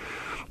way.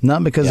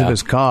 Not because of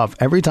his cough.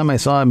 Every time I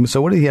saw him,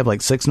 so what did he have,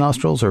 like 6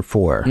 nostrils or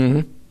 4?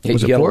 Mm-hmm.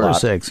 Was it 4 or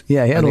 6?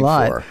 Yeah, he had a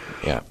lot. 4.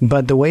 Yeah.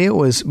 But the way it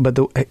was,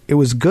 it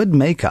was good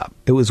makeup.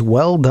 It was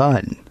well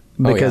done.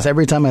 Because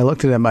every time I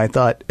looked at him, I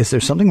thought, is there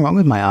something wrong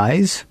with my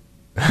eyes?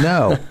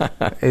 No,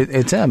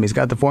 it's him. He's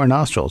got the 4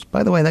 nostrils.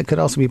 By the way, that could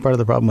also be part of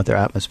the problem with their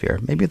atmosphere.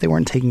 Maybe if they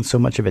weren't taking so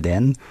much of it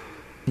in,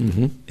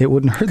 it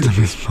wouldn't hurt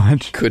them as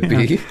much. Could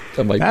be.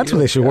 That's what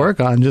they should work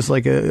on, just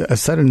like a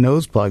set of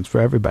nose plugs for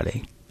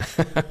everybody.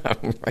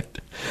 Right.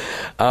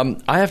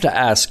 I have to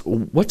ask,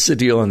 what's the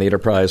deal on the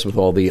Enterprise with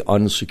all the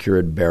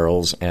unsecured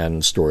barrels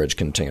and storage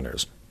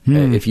containers?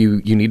 If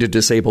you need to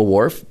disable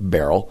Worf,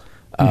 barrel.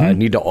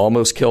 Need to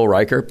almost kill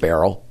Riker,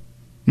 barrel.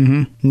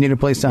 Need a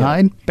place to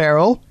hide,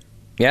 barrel.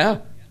 Yeah.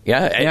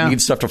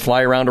 Need stuff to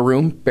fly around a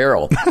room,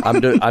 barrel. I'm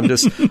going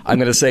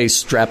to say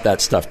strap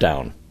that stuff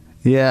down.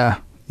 Yeah.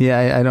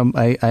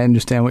 I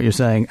understand what you're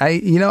saying.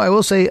 I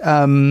will say,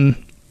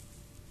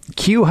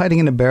 Q hiding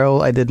in a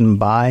barrel I didn't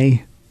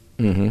buy.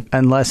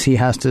 Unless he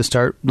has to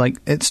start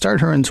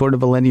her in sort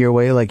of a linear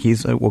way, like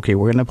he's okay,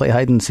 we're going to play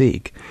hide and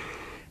seek,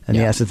 and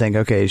he has to think,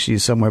 okay,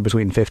 she's somewhere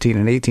between 15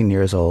 and 18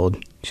 years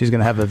old. She's going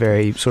to have a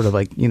very sort of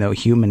like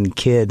human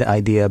kid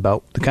idea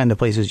about the kind of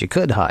places you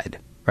could hide,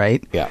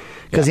 right? Yeah.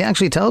 Because he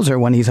actually tells her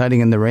when he's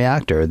hiding in the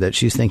reactor that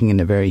she's thinking in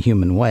a very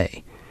human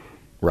way.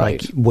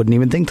 Right. Like, wouldn't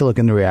even think to look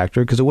in the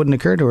reactor because it wouldn't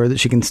occur to her that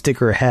she can stick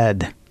her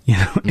head,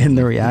 in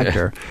the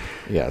reactor.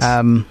 Yes.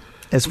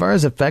 As far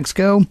as effects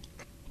go,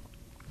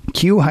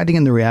 Q hiding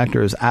in the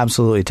reactor is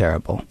absolutely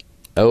terrible.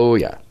 Oh,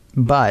 yeah.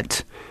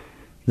 But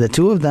the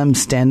two of them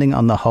standing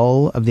on the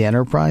hull of the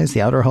Enterprise,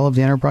 the outer hull of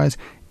the Enterprise,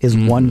 is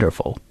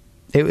wonderful.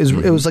 It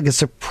was like a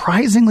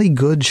surprisingly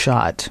good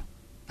shot.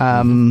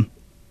 And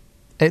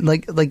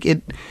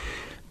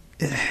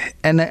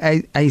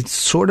I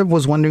sort of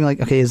was wondering,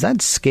 like, okay, is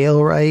that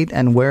scale right?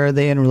 And where are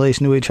they in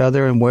relation to each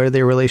other? And where are they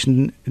in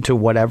relation to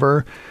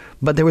whatever?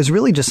 But there was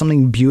really just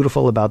something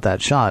beautiful about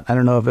that shot. I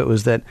don't know if it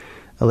was that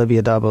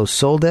Olivia Dabo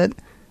sold it.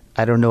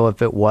 I don't know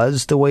if it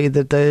was the way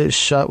that the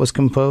shot was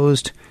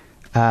composed.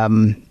 There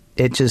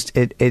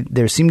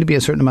seemed to be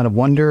a certain amount of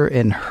wonder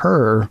in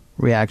her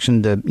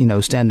reaction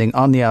to, standing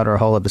on the outer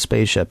hull of a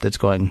spaceship that's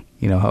going,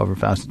 however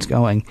fast it's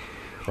going.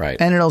 Right.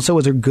 And it also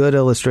was a good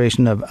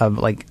illustration of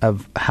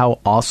how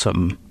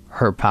awesome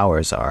her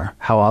powers are,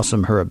 how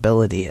awesome her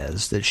ability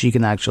is, that she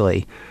can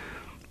actually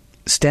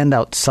stand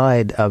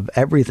outside of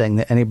everything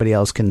that anybody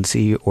else can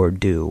see or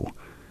do,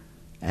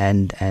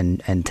 and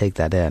take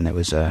that in. It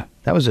was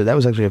that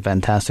was actually a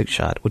fantastic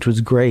shot, which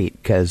was great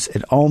because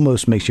it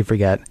almost makes you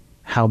forget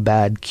how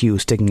bad Q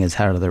sticking his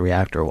head out of the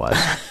reactor was.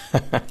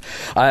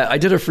 I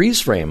did a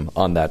freeze frame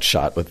on that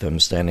shot with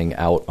them standing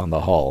out on the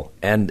hull,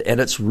 and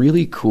it's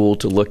really cool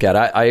to look at.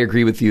 I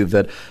agree with you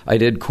that I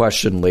did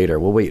question later,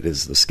 well, wait,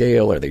 is the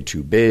scale, are they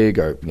too big,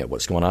 or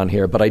what's going on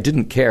here? But I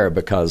didn't care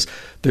because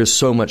there's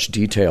so much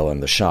detail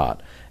in the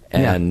shot.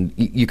 And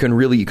you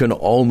can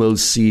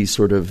almost see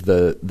sort of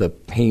the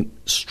paint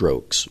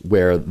strokes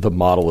where the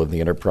model of the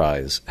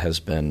Enterprise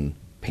has been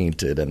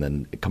painted and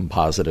then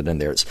composited in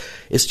there.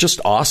 It's just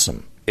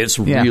awesome. It's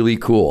really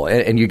cool.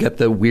 And you get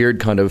the weird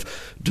kind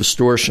of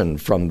distortion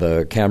from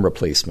the camera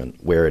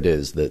placement where it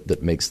is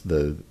that makes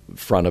the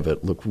front of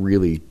it look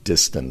really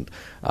distant.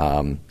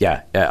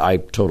 I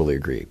totally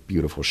agree.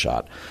 Beautiful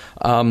shot.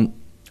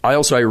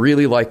 I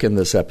really like in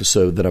this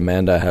episode that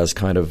Amanda has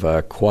kind of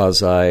a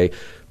quasi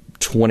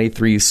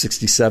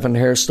 2367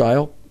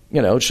 hairstyle.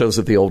 It shows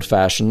that the old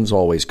fashions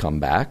always come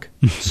back.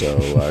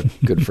 So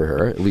good for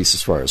her, at least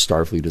as far as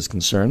Starfleet is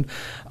concerned.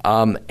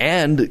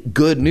 And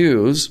good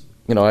news,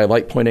 I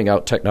like pointing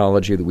out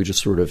technology that we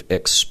just sort of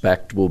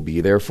expect will be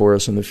there for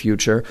us in the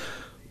future.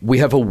 We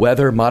have a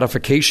weather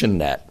modification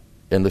net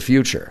in the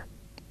future.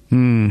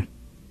 You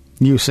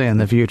say in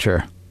the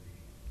future.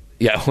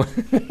 Yeah.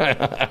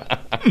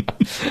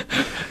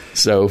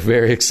 So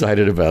very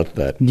excited about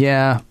that.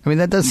 Yeah. I mean,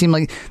 that does seem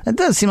like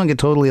a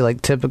totally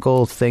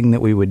typical thing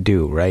that we would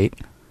do, right?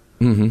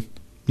 Mm-hmm.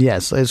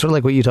 Yes. It's sort of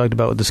like what you talked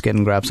about with the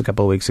skin grafts a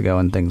couple of weeks ago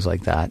and things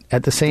like that.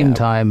 At the same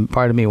time,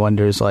 part of me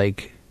wonders,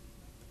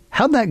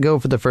 how'd that go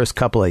for the first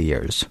couple of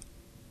years?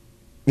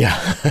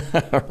 Yeah.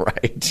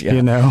 Right.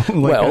 Yeah.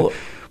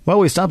 Well,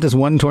 we stopped this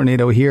one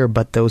tornado here,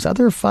 but those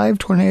other 5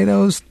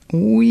 tornadoes,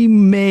 we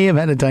may have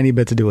had a tiny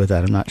bit to do with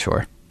that. I'm not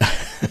sure.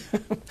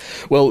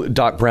 Well,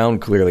 Doc Brown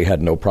clearly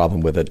had no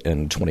problem with it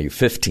in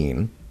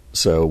 2015,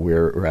 so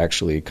we're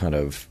actually kind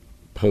of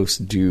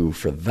post-due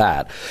for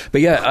that.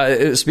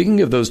 But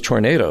speaking of those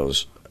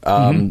tornadoes,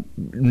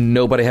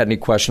 nobody had any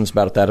questions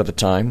about that at the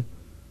time.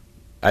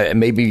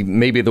 Maybe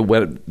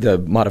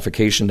the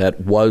modification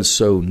that was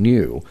so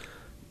new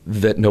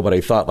that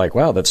nobody thought,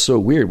 wow, that's so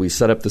weird. We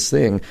set up this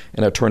thing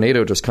and a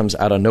tornado just comes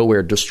out of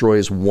nowhere,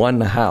 destroys one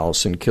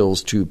house and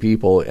kills 2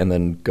 people and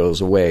then goes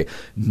away.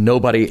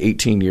 Nobody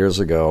 18 years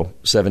ago,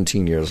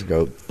 17 years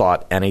ago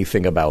thought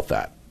anything about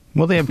that.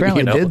 Well, they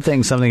apparently did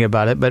think something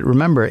about it. But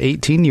remember,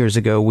 18 years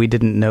ago, we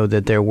didn't know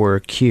that there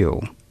were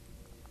Q.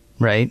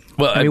 Right.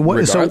 Well,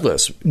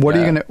 regardless, what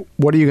are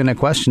you going to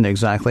question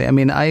exactly? I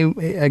mean,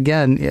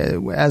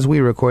 as we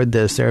record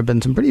this, there have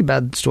been some pretty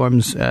bad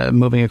storms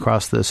moving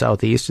across the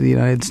southeast of the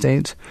United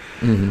States,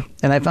 and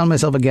I found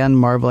myself again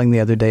marveling the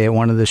other day at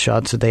one of the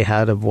shots that they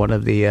had of one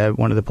of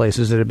the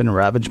places that had been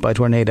ravaged by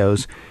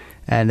tornadoes,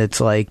 and it's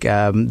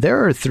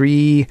there are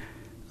 3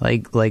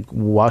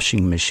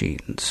 washing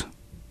machines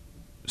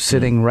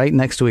sitting right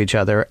next to each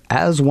other,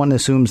 as one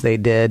assumes they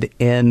did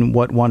in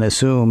what one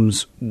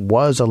assumes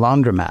was a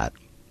laundromat.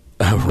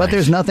 Oh, right. But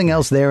there's nothing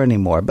else there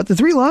anymore. But the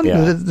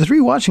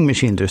 3 washing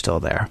machines are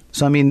still there.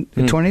 So, I mean,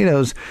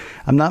 tornadoes,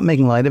 I'm not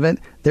making light of it.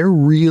 They're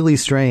really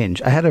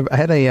strange. I had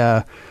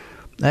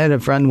a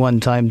friend one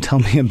time tell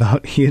me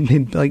about, he had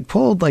been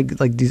pulled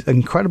these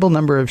incredible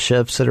number of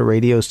shifts at a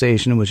radio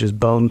station, which is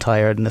bone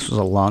tired. And this was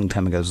a long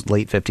time ago. It was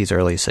late 50s,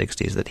 early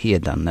 60s that he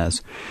had done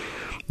this,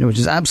 which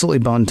is absolutely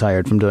bone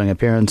tired from doing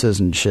appearances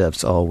and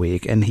shifts all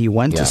week. And he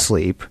went to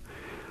sleep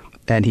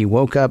and he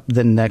woke up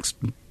the next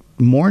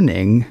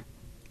morning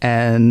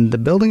and the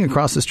building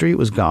across the street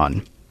was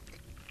gone.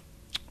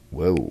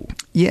 Whoa.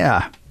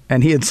 Yeah.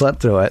 And he had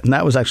slept through it. And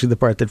that was actually the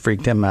part that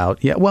freaked him out.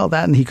 Yeah. Well,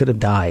 that and he could have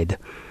died.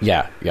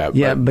 Yeah.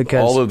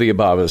 Because all of the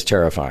above is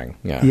terrifying.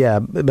 Yeah. Yeah.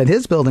 But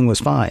his building was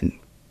fine.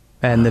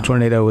 And the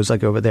tornado was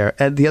over there.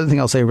 And the other thing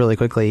I'll say really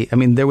quickly, I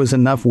mean, there was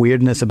enough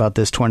weirdness about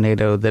this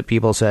tornado that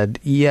people said,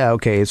 yeah,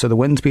 okay, so the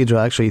wind speeds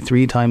are actually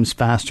 3 times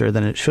faster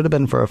than it should have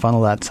been for a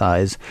funnel that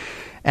size.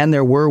 And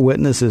there were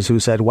witnesses who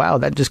said, wow,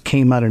 that just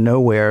came out of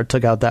nowhere,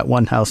 took out that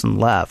one house and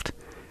left.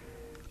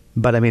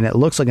 But I mean, it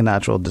looks like a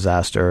natural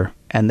disaster,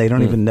 and they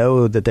don't even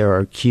know that there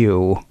are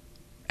Q.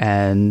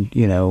 And,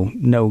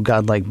 no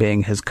godlike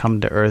being has come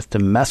to Earth to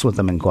mess with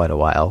them in quite a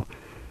while.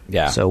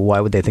 Yeah. So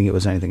why would they think it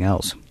was anything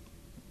else?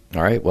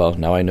 All right. Well,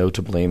 now I know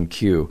to blame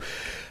Q.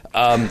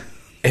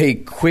 Hey,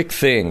 quick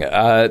thing.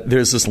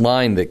 There's this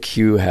line that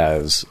Q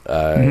has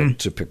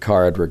to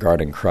Picard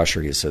regarding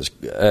Crusher. He says,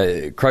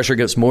 Crusher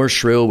gets more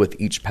shrill with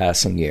each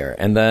passing year.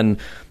 And then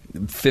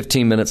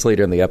 15 minutes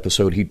later in the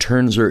episode, he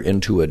turns her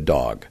into a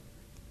dog.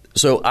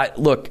 So,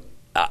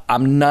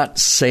 I'm not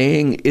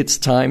saying it's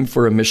time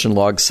for a mission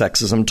log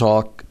sexism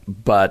talk,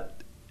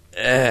 but...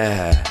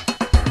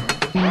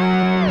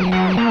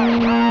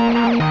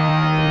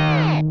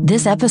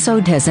 This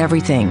episode has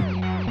everything.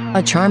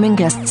 A charming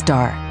guest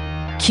star,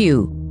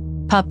 Q,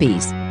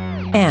 puppies,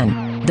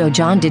 and, though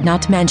John did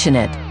not mention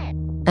it,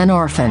 an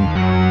orphan.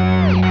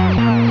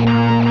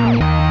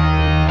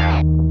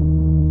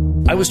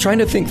 I was trying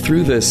to think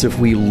through this if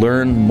we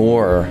learn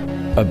more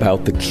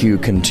about the Q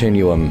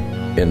continuum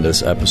in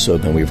this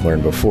episode than we've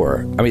learned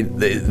before. I mean,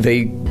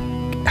 they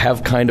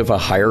have kind of a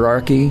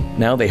hierarchy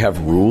now. They have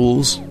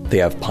rules. They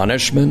have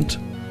punishment.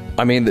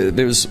 I mean,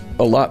 there's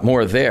a lot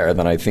more there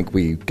than I think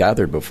we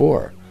gathered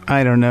before.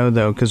 I don't know,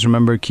 though, because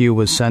remember, Q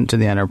was sent to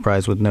the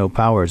Enterprise with no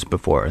powers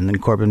before, and then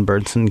Corbin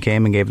Burnson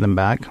came and gave them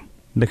back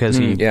because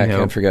he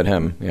can't forget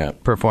him. Yeah,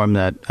 performed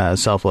that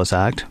selfless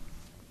act.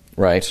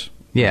 Right.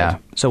 Yeah.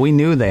 Right. So we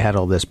knew they had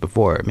all this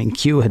before. I mean,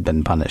 Q had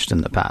been punished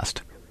in the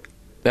past.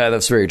 Yeah,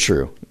 that's very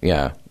true.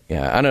 Yeah.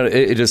 Yeah, I don't.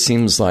 It just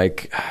seems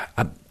like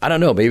I don't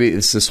know. Maybe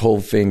it's this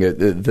whole thing.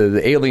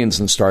 The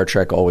aliens in Star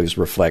Trek always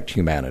reflect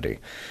humanity.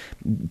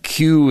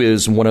 Q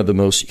is one of the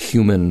most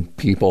human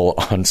people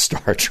on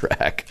Star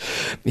Trek.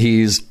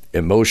 He's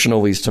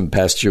emotional. He's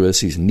tempestuous.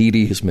 He's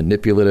needy. He's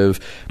manipulative,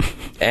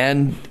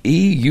 and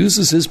he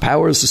uses his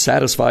powers to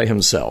satisfy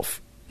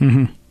himself.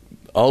 Mm-hmm.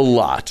 A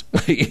lot,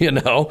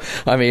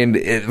 I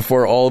mean,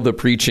 for all the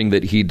preaching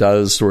that he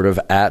does sort of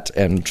at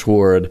and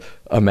toward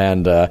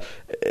Amanda,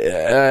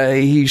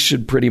 he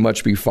should pretty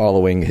much be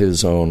following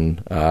his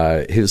own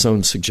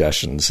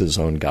suggestions, his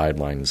own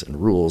guidelines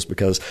and rules,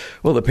 because,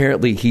 well,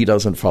 apparently he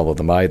doesn't follow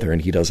them either,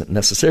 and he doesn't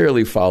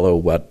necessarily follow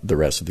what the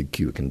rest of the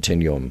Q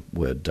continuum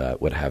would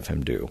have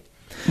him do.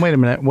 Wait a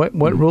minute. What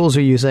rules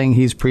are you saying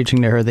he's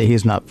preaching to her that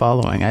he's not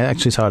following? I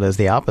actually saw it as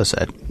the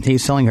opposite.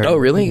 He's telling her, "Oh,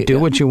 really? Do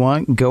what you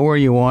want, go where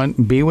you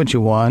want, be what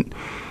you want.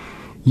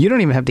 You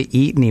don't even have to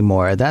eat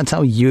anymore." That's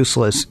how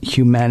useless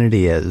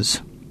humanity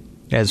is,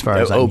 as far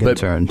as I'm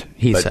concerned.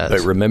 He says.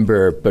 But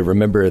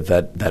remember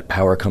that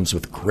power comes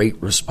with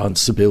great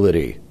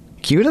responsibility.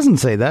 Q doesn't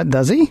say that,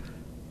 does he?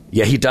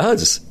 Yeah, he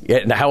does. Yeah,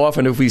 and how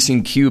often have we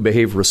seen Q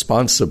behave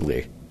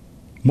responsibly?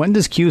 When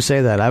does Q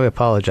say that? I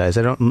apologize.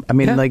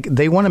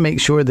 They want to make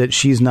sure that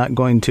she's not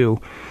going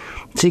to...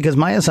 See, because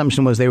my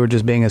assumption was they were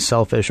just being as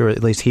selfish, or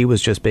at least he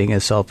was just being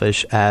as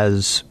selfish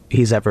as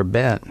he's ever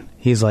been.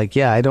 He's like,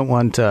 yeah, I don't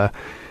want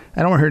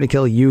her to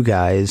kill you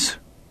guys,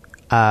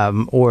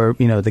 or,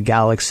 the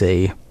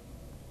galaxy.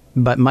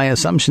 But my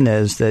assumption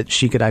is that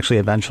she could actually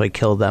eventually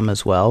kill them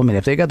as well. I mean,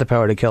 if they got the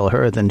power to kill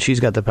her, then she's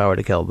got the power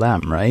to kill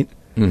them, right?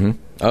 Mm-hmm.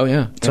 Oh,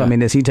 yeah. So, I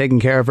mean, is he taking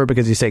care of her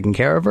because he's taking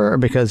care of her, or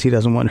because he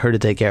doesn't want her to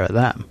take care of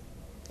them?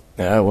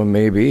 Well,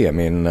 maybe. I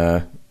mean,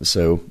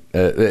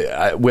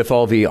 with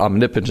all the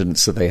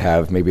omnipotence that they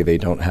have, maybe they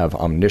don't have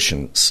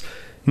omniscience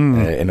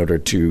in order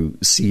to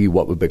see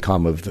what would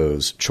become of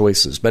those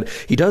choices. But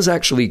he does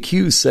actually,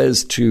 Q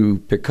says to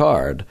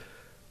Picard,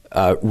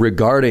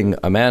 regarding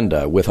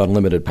Amanda, with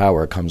unlimited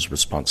power comes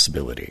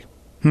responsibility.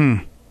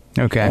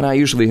 Okay. And I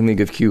usually think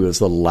of Q as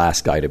the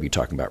last guy to be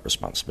talking about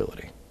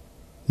responsibility.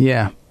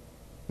 Yeah.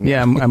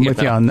 Yeah, I'm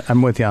with you on.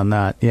 I'm with you on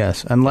that.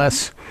 Yes,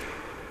 unless,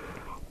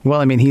 well,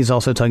 I mean, he's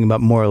also talking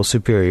about moral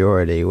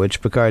superiority,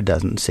 which Picard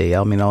doesn't see.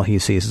 I mean, all he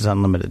sees is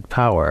unlimited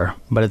power.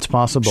 But it's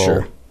possible.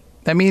 Sure.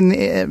 I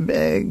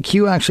mean,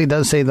 Q actually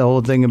does say the whole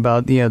thing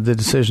about the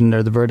decision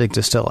or the verdict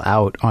is still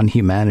out on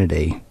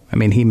humanity. I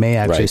mean, he may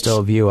actually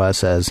still view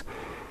us as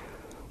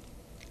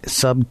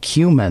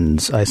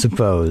subhumans, I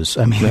suppose.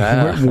 I mean,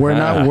 we're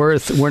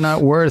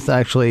not worth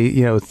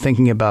actually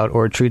thinking about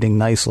or treating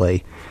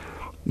nicely.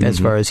 As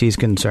far as he's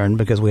concerned,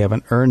 because we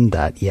haven't earned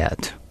that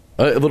yet.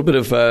 A little bit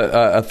of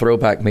a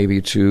throwback maybe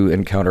to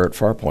Encounter at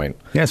Farpoint.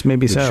 Yes,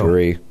 maybe the so.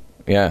 Jury,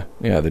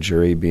 the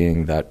jury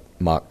being that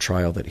mock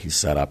trial that he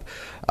set up.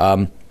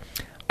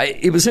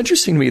 It was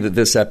interesting to me that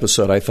this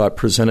episode, I thought,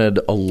 presented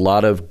a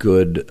lot of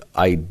good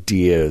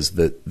ideas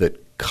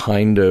that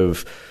kind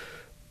of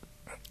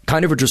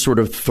are just sort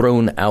of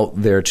thrown out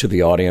there to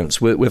the audience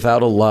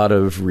without a lot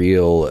of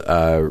real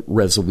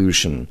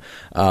resolution.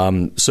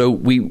 So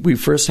we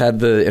first had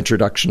the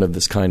introduction of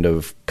this kind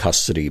of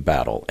custody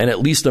battle, and at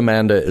least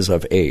Amanda is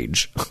of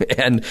age,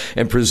 and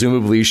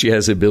presumably she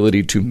has the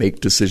ability to make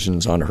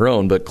decisions on her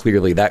own. But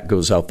clearly that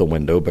goes out the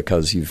window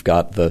because you've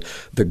got the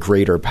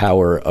greater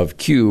power of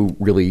Q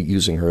really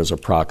using her as a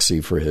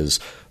proxy for his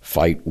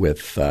fight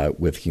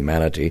with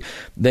humanity.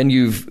 Then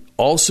you've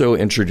also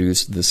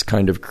introduced this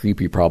kind of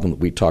creepy problem that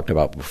we talked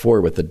about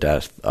before with the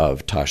death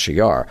of Tasha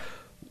Yar.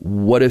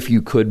 What if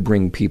you could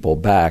bring people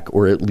back,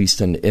 or at least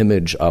an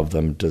image of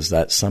them? Does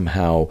that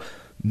somehow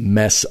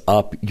mess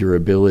up your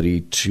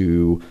ability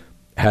to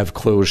have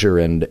closure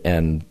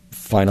and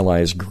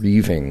finalize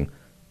grieving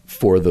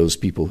for those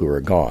people who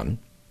are gone?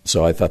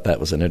 So I thought that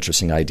was an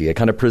interesting idea,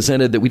 kind of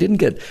presented that we didn't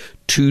get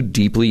too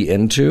deeply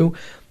into.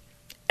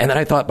 And then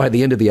I thought by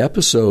the end of the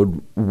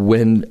episode,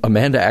 when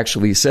Amanda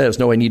actually says,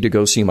 "No, I need to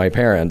go see my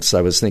parents,"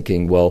 I was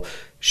thinking, well,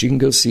 She can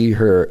go see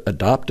her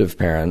adoptive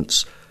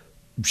parents.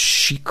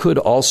 She could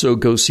also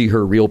go see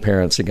her real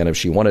parents again if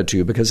she wanted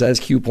to, because as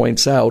Q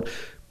points out,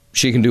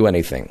 she can do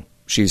anything.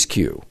 She's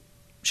Q.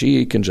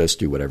 She can just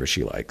do whatever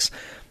she likes.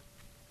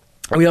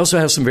 And we also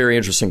have some very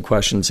interesting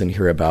questions in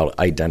here about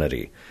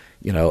identity.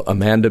 You know,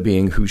 Amanda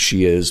being who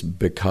she is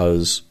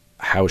because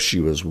how she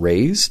was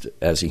raised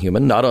as a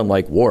human, not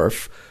unlike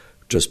Worf,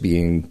 just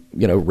being,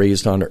 you know,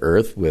 raised on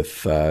Earth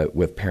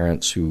with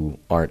parents who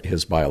aren't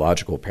his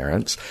biological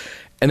parents.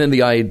 And then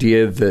the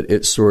idea that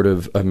it's sort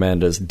of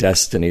Amanda's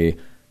destiny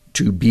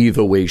to be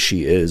the way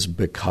she is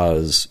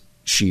because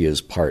she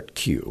is part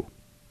Q.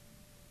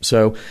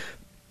 So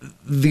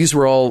these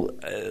were all,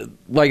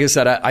 like I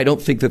said, I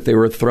don't think that they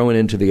were thrown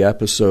into the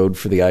episode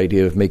for the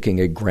idea of making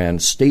a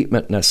grand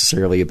statement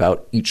necessarily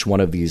about each one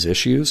of these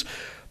issues.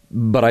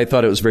 But I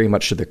thought it was very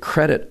much to the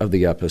credit of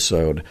the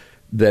episode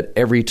that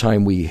every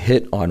time we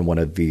hit on one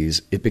of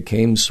these, it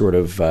became sort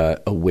of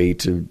a way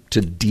to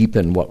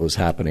deepen what was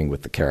happening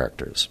with the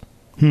characters.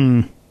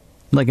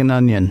 Like an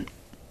onion.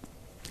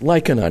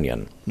 Like an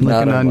onion.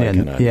 Like an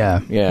onion. Yeah.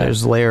 Yeah.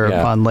 There's layer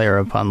upon layer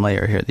upon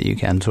layer here that you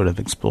can sort of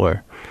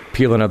explore.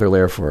 Peel another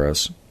layer for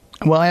us.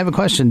 Well, I have a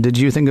question. Did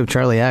you think of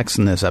Charlie X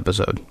in this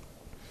episode?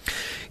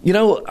 You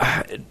know,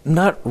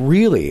 not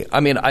really.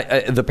 I mean,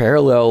 the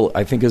parallel,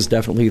 I think, is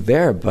definitely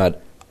there,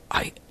 but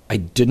I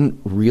didn't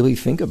really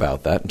think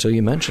about that until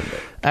you mentioned it.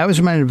 I was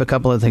reminded of a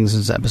couple of things in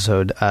this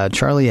episode.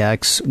 Charlie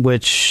X,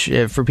 which,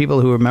 for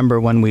people who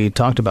remember when we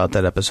talked about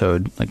that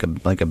episode,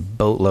 like a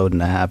boatload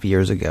and a half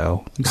years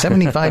ago,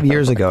 75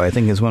 years ago, I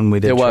think is when we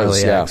did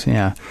Charlie X.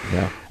 Yeah.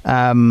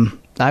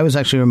 I was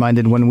actually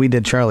reminded when we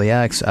did Charlie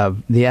X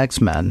of the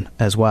X-Men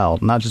as well,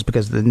 not just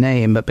because of the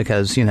name, but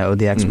because, you know,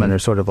 the X-Men are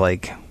sort of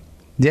like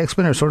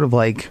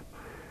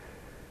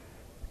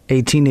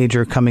a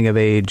teenager coming of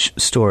age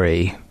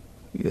story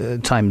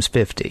times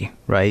 50,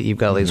 right? You've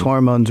got all these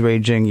hormones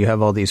raging, you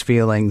have all these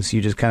feelings, you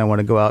just kind of want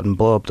to go out and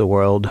blow up the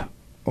world,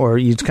 or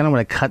you just kind of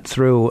want to cut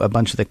through a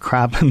bunch of the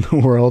crap in the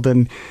world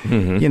and,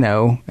 you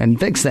know, and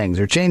fix things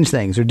or change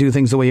things or do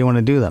things the way you want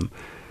to do them,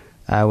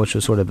 which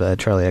was sort of a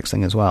Charlie X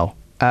thing as well.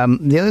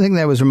 The other thing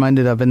that I was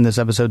reminded of in this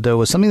episode, though,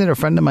 was something that a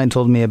friend of mine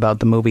told me about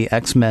the movie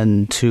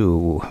X-Men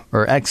 2,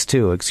 or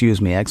X2,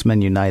 excuse me,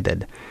 X-Men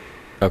United.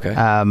 Okay.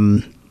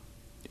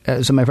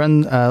 So my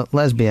friend,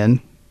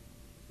 lesbian,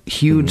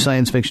 huge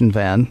science fiction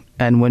fan,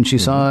 and when she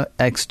saw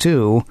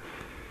X2,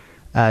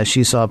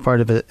 she saw part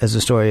of it as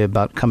a story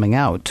about coming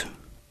out.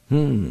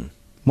 When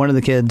one of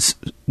the kids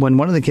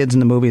in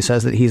the movie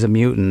says that he's a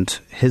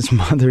mutant, his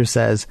mother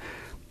says,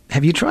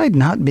 "Have you tried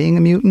not being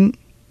a mutant?"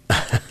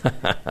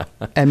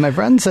 And my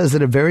friend says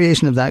that a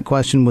variation of that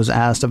question was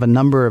asked of a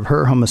number of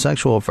her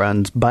homosexual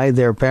friends by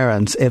their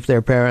parents if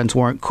their parents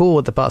weren't cool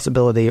with the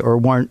possibility or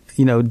weren't,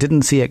 you know,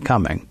 didn't see it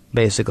coming,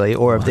 basically,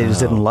 or if they just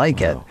didn't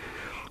like it.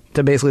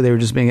 So basically they were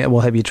just being,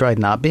 well, have you tried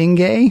not being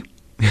gay?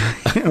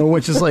 You know,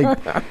 which is like,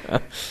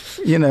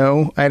 you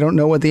know, I don't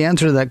know what the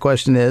answer to that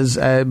question is,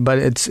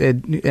 but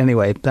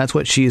anyway, that's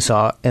what she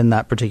saw in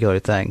that particular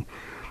thing.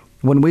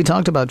 When we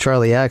talked about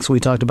Charlie X,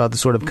 we talked about the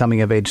sort of coming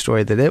of age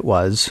story that it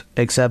was,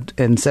 except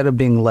instead of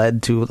being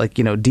led to, like,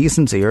 you know,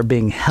 decency or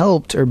being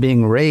helped or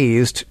being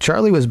raised,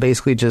 Charlie was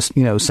basically just,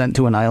 you know, sent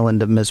to an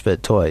island of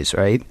misfit toys,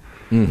 right?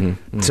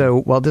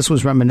 So while this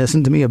was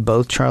reminiscent to me of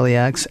both Charlie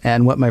X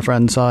and what my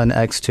friend saw in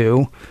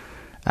X2,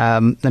 I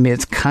mean,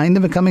 it's kind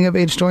of a coming of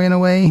age story in a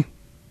way.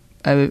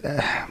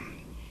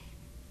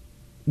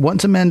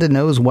 Once Amanda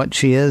knows what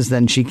she is,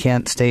 then she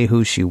can't stay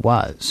who she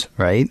was,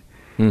 right?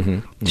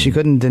 She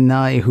couldn't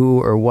deny who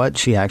or what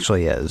she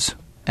actually is,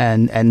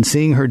 and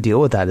seeing her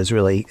deal with that is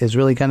really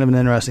kind of an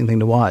interesting thing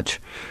to watch.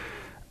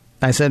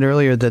 I said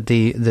earlier that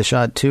the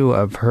shot too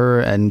of her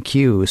and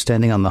Q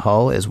standing on the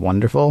hull is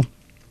wonderful.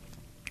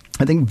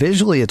 I think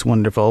visually it's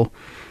wonderful,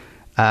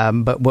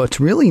 but what's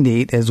really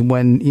neat is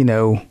when, you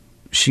know,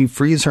 she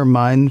frees her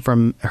mind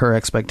from her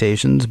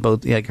expectations,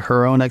 both like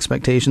her own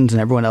expectations and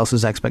everyone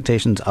else's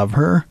expectations of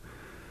her.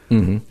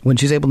 When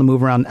she's able to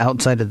move around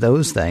outside of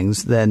those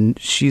things, then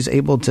she's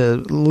able to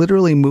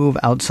literally move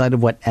outside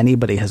of what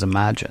anybody has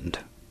imagined,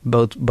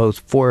 both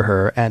for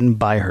her and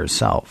by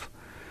herself.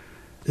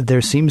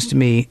 It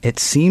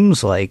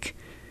seems like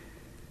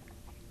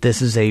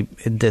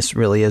this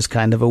really is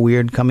kind of a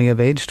weird coming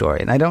of age story.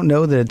 And I don't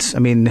know that it's, I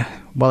mean,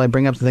 while I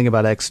bring up the thing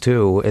about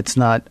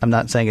X2, I'm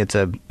not saying it's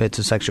a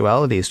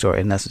sexuality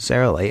story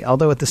necessarily.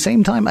 Although at the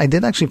same time, I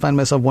did actually find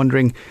myself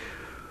wondering,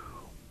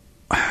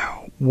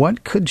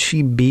 what could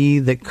she be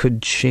that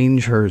could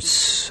change her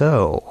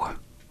so?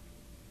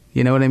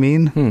 You know what I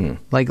mean?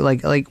 Like,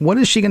 what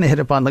is she going to hit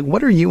upon? Like,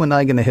 what are you and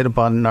I going to hit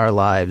upon in our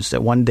lives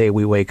that one day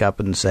we wake up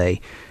and say,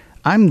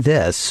 I'm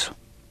this,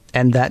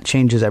 and that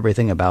changes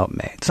everything about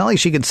me? It's not like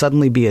she could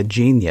suddenly be a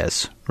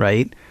genius,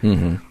 right?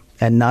 And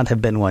not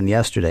have been one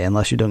yesterday,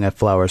 unless you're doing a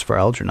Flowers for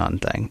Algernon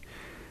thing.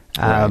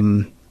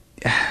 Right.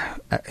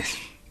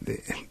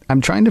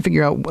 I'm trying to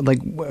figure out,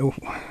 like,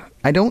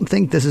 I don't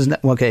think this is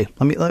okay.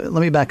 Let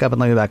me back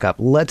up.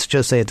 Let's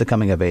just say it's a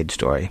coming of age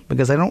story,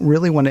 because I don't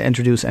really want to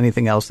introduce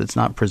anything else that's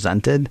not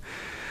presented.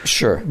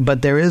 Sure.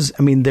 But there is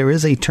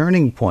a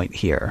turning point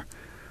here.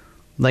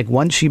 Like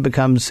once she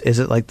becomes, is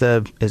it like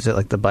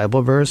the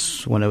Bible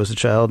verse? When I was a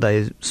child,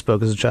 I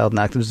spoke as a child and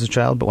acted as a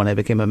child, but when I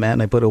became a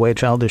man, I put away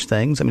childish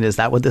things. I mean, is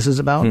that what this is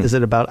about? Is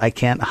it about I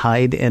can't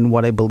hide in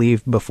what I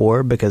believed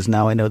before because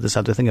now I know this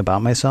other thing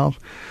about myself?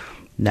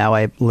 Now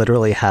I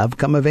literally have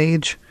come of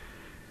age.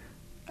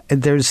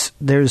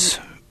 There's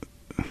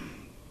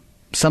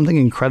something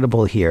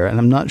incredible here, and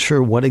I'm not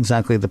sure what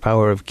exactly the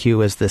power of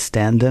Q is the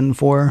stand-in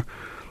for,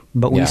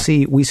 but we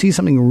see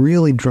something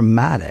really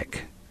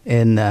dramatic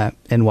in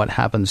what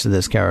happens to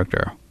this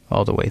character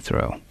all the way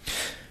through.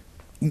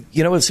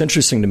 You know, what's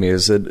interesting to me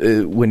is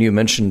that when you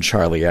mentioned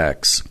Charlie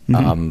X,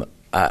 I'm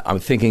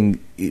thinking,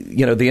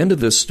 you know, the end of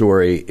this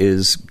story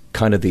is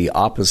kind of the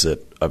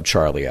opposite of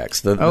Charlie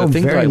X. The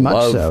thing very that I much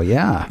love, so,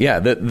 yeah. Yeah,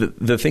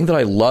 the thing that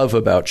I love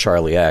about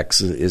Charlie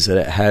X is that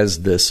it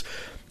has this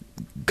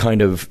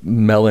kind of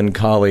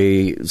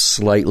melancholy,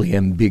 slightly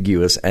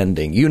ambiguous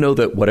ending. You know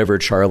that whatever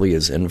Charlie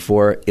is in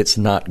for, it's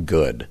not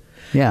good.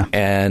 Yeah.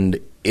 And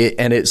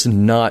it's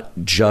not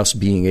just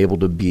being able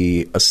to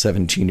be a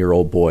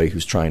 17-year-old boy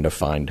who's trying to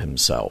find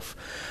himself.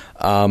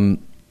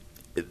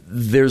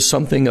 There's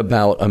something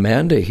about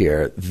Amanda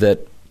here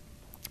that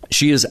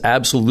she is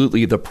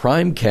absolutely the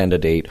prime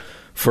candidate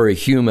for a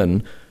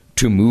human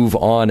to move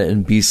on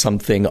and be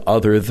something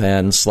other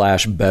than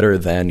 / better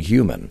than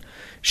human.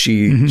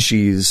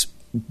 She's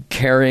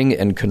caring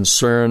and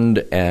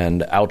concerned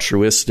and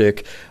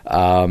altruistic,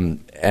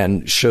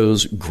 and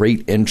shows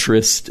great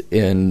interest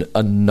in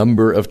a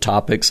number of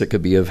topics that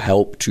could be of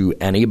help to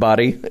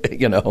anybody,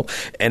 you know,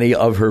 any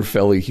of her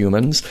fellow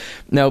humans.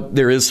 Now,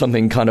 there is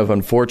something kind of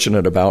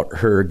unfortunate about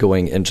her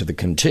going into the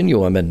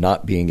continuum and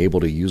not being able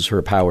to use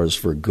her powers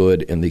for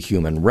good in the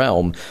human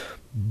realm.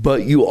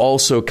 But you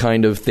also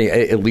kind of think,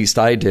 at least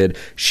I did,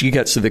 she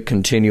gets to the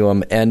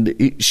continuum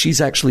and she's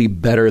actually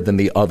better than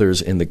the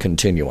others in the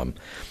continuum.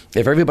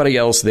 If everybody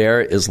else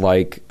there is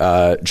like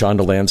John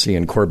Delancey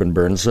and Corbin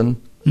Burnson,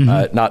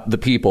 not the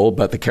people,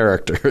 but the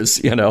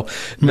characters, you know,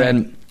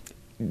 then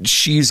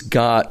she's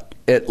got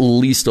at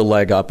least a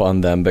leg up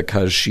on them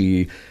because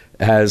she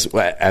has,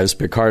 as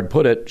Picard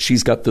put it,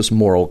 she's got this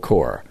moral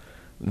core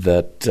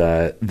that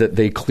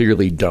they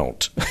clearly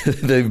don't.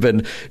 They've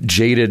been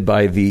jaded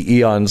by the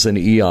eons and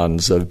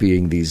eons of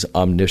being these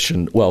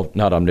omniscient, well,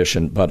 not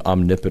omniscient, but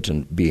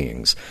omnipotent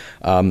beings.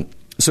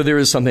 So there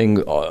is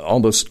something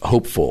almost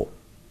hopeful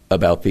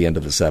about the end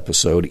of this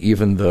episode,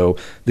 even though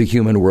the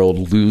human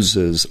world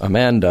loses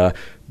Amanda.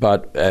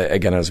 But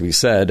again, as we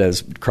said,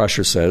 as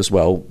Crusher says,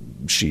 well,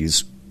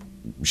 she's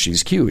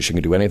Q. She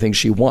can do anything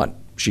she wants.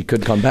 She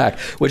could come back,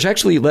 which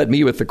actually led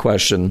me with the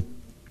question,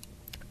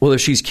 well,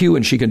 if she's Q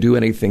and she can do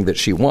anything that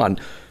she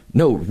wants,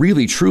 no,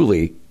 really,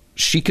 truly,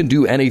 she can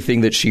do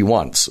anything that she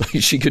wants.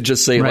 She could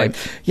just say, like,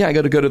 yeah, I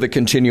got to go to the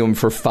continuum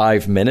for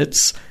 5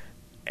 minutes,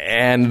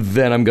 and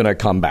then I'm going to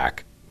come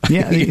back.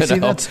 Yeah, you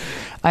see,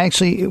 I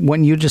actually,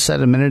 when you just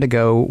said a minute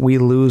ago, we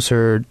lose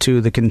her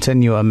to the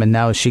continuum and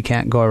now she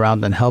can't go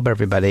around and help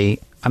everybody.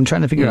 I'm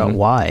trying to figure out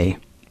why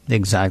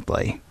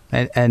exactly.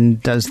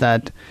 And does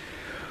that,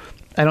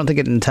 I don't think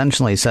it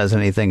intentionally says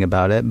anything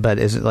about it, but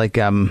is it like,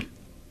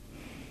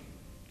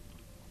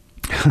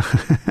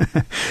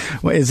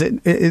 is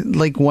it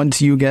like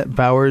once you get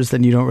powers,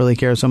 then you don't really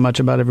care so much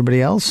about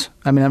everybody else?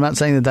 I mean, I'm not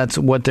saying that that's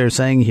what they're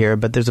saying here,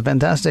 but there's a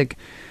fantastic...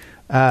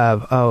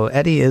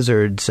 Eddie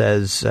Izzard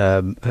says,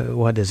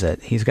 what is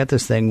it? He's got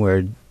this thing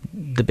where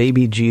the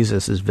baby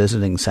Jesus is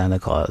visiting Santa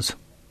Claus.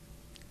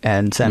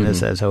 And Santa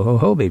says, ho, ho,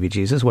 ho, baby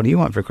Jesus, what do you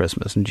want for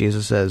Christmas? And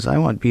Jesus says, I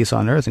want peace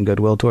on earth and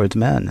goodwill towards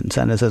men. And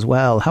Santa says,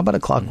 well, how about a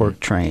clockwork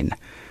train?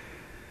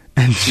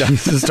 And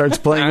Jesus starts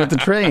playing with the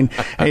train.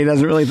 And he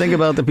doesn't really think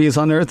about the peace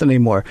on earth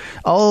anymore.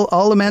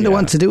 All Amanda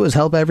wants to do is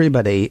help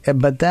everybody.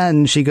 But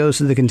then she goes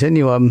to the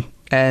continuum.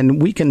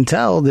 And we can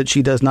tell that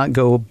she does not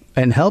go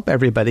and help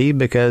everybody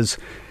because,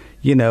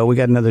 you know, we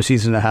got another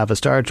season and a half of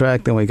Star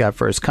Trek. Then we got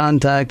First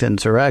Contact,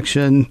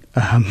 Insurrection,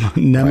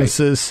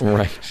 Nemesis.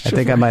 Right. I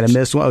think I might have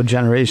missed one. Oh,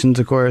 Generations,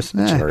 of course.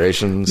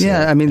 Generations.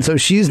 Yeah, I mean, so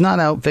she's not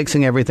out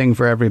fixing everything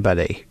for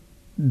everybody.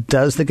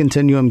 Does the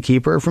continuum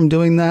keep her from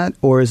doing that?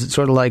 Or is it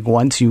sort of like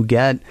once you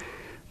get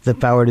the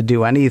power to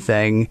do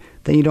anything,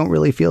 then you don't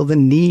really feel the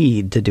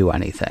need to do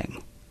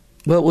anything?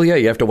 Well, yeah,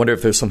 you have to wonder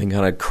if there's something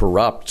kind of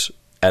corrupt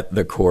at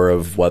the core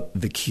of what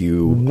the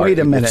Q are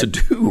able to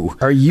do.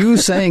 Are you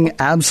saying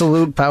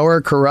absolute power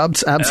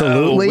corrupts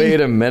absolutely? Oh,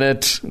 wait a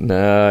minute.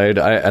 No,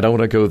 I don't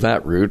want to go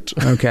that route.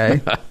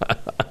 Okay.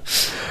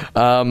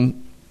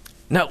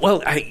 Now, well,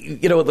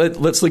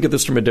 let's look at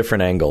this from a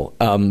different angle.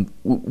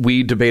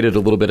 We debated a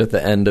little bit at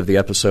the end of the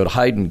episode,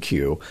 Hide and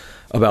Q,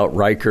 about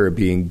Riker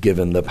being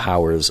given the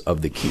powers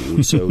of the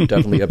Q. So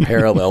definitely a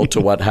parallel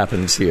to what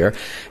happens here.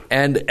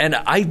 And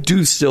I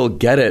do still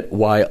get it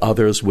why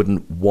others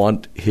wouldn't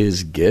want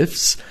his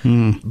gifts,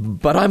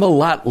 but I'm a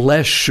lot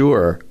less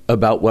sure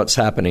about what's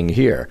happening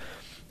here.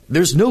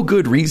 there's no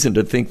good reason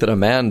to think that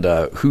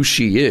Amanda, who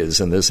she is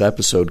in this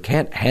episode,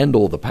 can't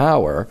handle the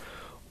power,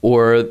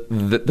 or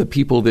that the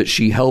people that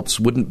she helps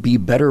wouldn't be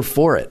better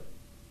for it.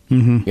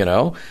 Mm-hmm. You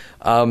know?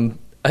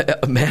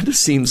 Amanda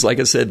seems, like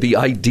I said, the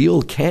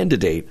ideal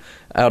candidate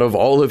out of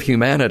all of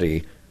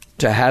humanity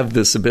to have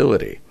this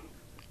ability.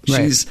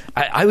 Right.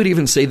 I would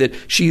even say that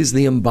she's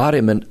the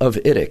embodiment of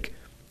Iddick.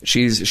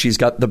 She's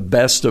got the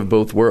best of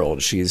both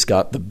worlds. She's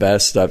got the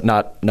best of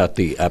not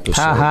the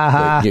episode.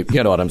 But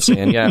you know what I'm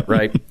saying? Yeah,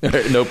 right.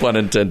 No pun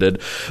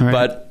intended. Right.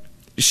 But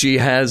she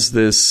has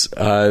this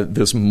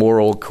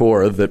moral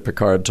core that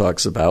Picard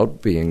talks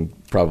about, being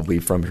probably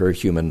from her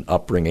human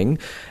upbringing.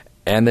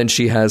 And then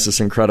she has this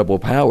incredible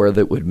power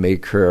that would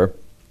make her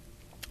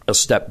a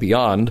step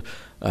beyond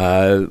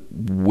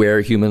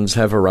where humans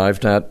have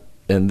arrived at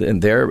in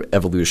their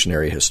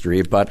evolutionary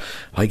history. But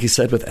like you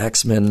said with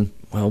X-Men,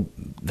 well,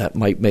 that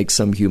might make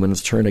some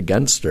humans turn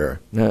against her.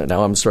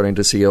 Now I'm starting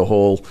to see a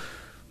whole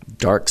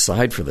dark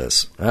side for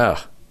this. Yeah.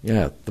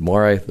 The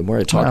more I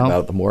talk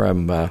about it, the more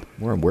I'm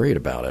worried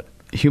about it.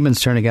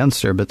 Humans turn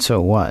against her, but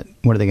so what?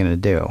 What are they going to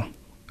do?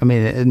 I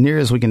mean, as near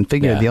as we can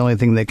figure, the only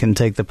thing that can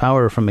take the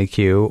power from a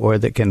Q or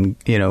that can,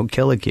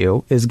 kill a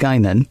Q is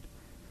Guinan.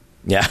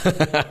 Yeah,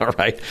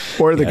 right.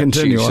 Or the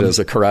Continuum. She does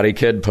a Karate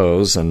Kid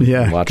pose and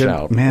watch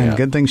out. Man,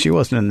 good thing she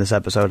wasn't in this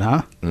episode,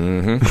 huh?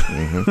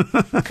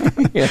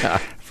 Mm-hmm. Yeah.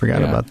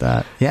 Forgot about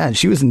that. Yeah,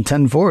 she was in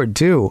 10 Forward,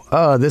 too.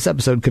 Oh, this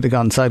episode could have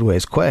gone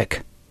sideways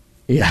quick.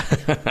 Yeah,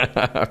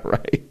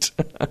 right.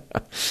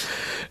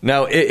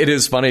 Now, it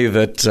is funny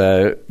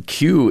that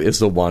Q is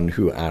the one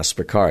who asked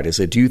Picard,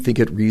 do you think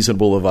it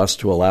reasonable of us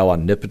to allow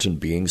omnipotent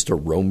beings to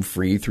roam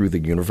free through the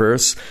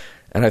universe?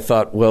 And I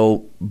thought,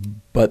 well,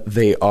 but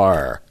they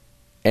are.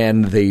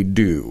 And they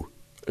do.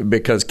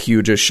 Because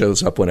Q just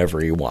shows up whenever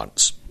he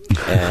wants.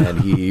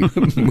 And he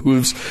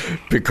moves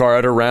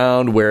Picard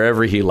around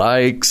wherever he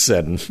likes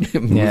and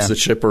moves the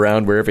ship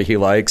around wherever he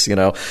likes,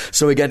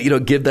 So again,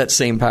 give that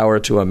same power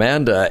to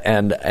Amanda.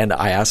 And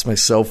I ask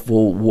myself,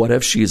 well, what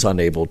if she's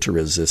unable to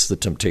resist the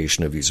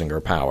temptation of using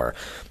her power?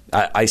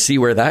 I see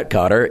where that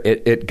got her.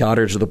 It got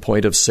her to the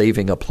point of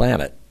saving a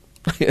planet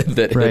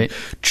that had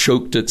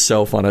choked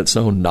itself on its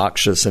own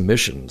noxious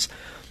emissions.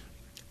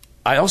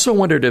 I also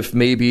wondered if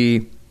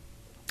maybe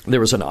there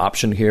was an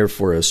option here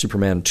for a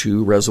Superman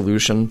 2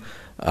 resolution.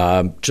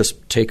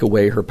 Just take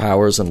away her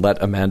powers and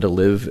let Amanda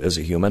live as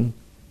a human.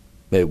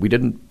 We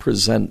didn't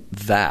present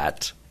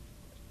that,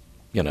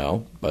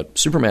 but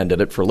Superman did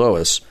it for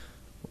Lois.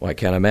 Why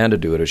can't Amanda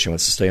do it if she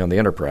wants to stay on the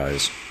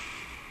Enterprise?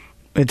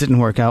 It didn't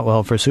work out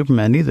well for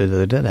Superman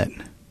either, did it?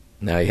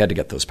 No, he had to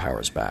get those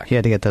powers back. He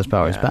had to get those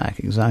powers back,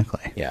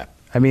 exactly. Yeah.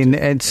 I mean,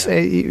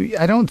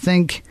 I don't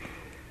think,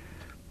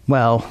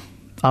 well,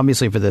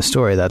 obviously for this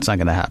story, that's not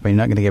going to happen. You're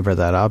not going to give her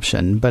that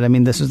option. But I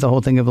mean, this is the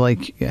whole thing of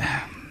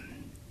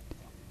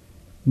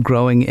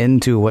growing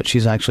into what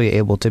she's actually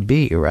able to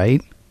be,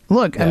 right?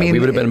 Look, I mean, we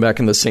would have been back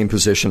in the same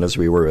position as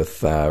we were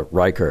with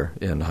Riker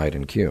in Hide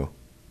and Q.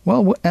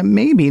 Well,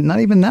 maybe not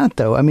even that,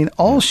 though. I mean,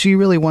 all she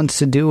really wants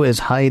to do is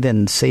hide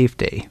in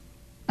safety.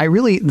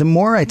 The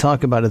more I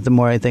talk about it, the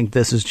more I think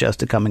this is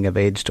just a coming of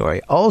age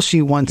story. All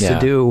she wants to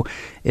do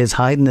is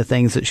hide in the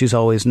things that she's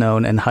always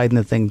known and hide in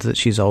the things that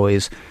she's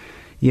always,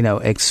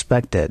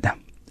 expected.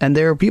 And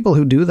there are people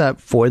who do that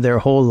for their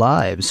whole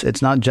lives.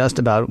 It's not just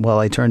about, well,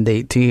 I turned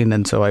 18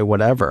 and so I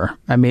whatever.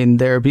 I mean,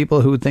 there are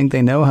people who think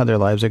they know how their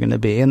lives are going to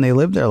be and they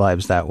live their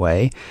lives that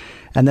way.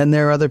 And then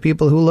there are other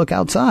people who look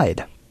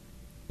outside.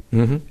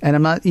 Mm-hmm. And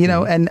I'm not,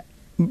 and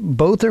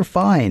both are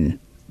fine.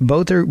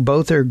 Both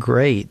are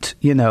great,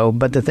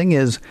 but the thing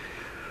is,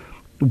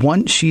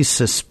 once she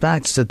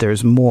suspects that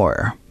there's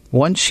more,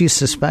 once she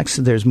suspects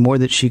that there's more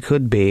that she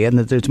could be and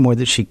that there's more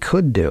that she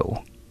could do,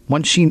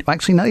 once she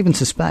actually not even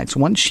suspects,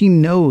 once she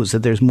knows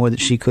that there's more that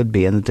she could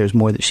be and that there's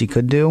more that she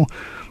could do,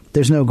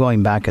 there's no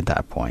going back at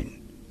that point.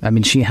 I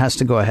mean, she has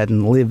to go ahead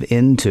and live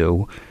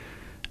into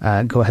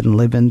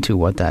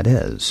what that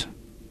is.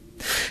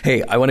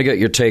 Hey, I want to get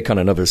your take on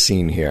another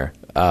scene here.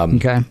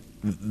 Okay.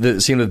 The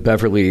scene with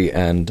Beverly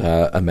and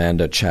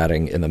Amanda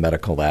chatting in the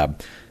medical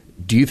lab.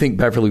 Do you think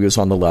Beverly was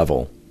on the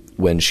level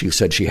when she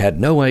said she had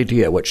no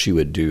idea what she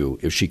would do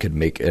if she could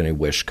make any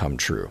wish come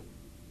true?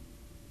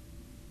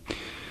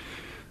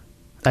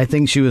 I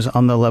think she was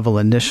on the level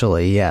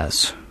initially,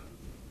 yes.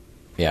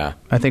 Yeah.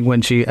 I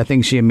think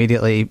she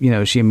immediately,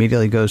 she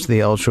immediately goes to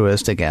the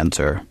altruistic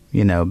answer,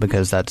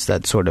 because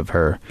that's sort of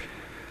her.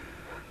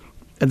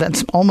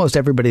 That's almost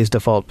everybody's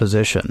default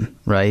position,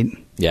 right?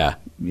 Yeah.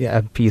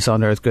 Yeah, peace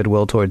on earth,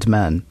 goodwill towards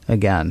men,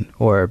 again.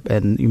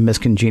 And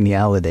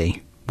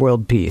miscongeniality,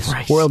 world peace,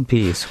 right. World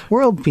peace.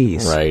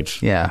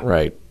 Right. Yeah.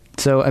 Right.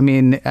 So, I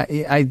mean,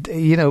 I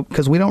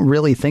because we don't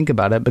really think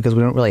about it because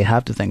we don't really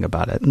have to think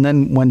about it. And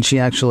then when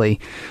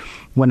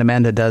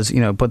Amanda does,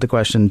 put the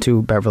question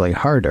to Beverly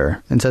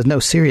harder and says, no,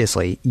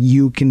 seriously,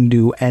 you can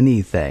do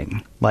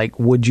anything. Like,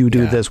 would you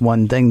do this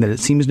one thing that it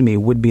seems to me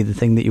would be the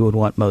thing that you would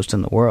want most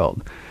in the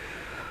world?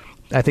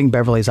 I think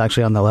Beverly's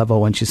actually on the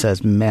level when she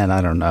says, man,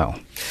 I don't know.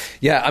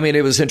 Yeah, I mean,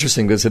 it was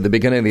interesting because at the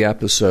beginning of the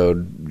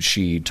episode,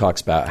 she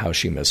talks about how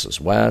she misses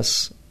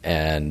Wes.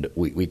 And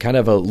we kind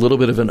of have a little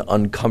bit of an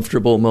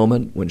uncomfortable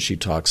moment when she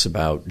talks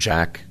about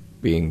Jack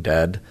being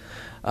dead.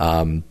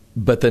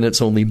 But then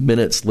it's only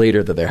minutes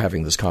later that they're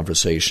having this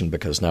conversation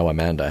because now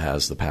Amanda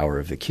has the power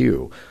of the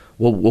Q.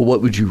 Well,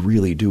 what would you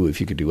really do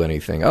if you could do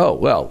anything? Oh,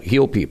 well,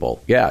 heal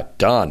people. Yeah,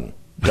 done.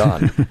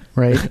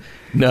 Right.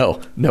 No,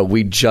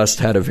 we just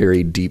had a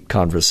very deep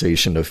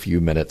conversation a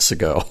few minutes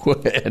ago,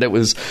 and it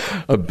was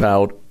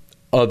about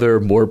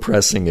other more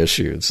pressing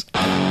issues.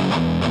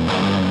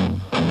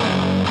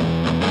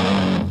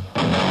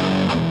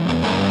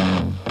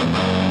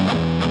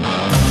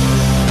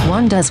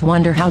 One does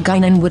wonder how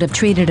Guinan would have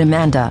treated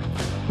Amanda.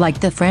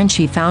 Like the friend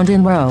she found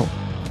in Ro.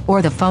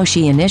 Or the foe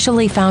she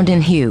initially found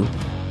in Hugh.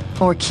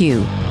 Or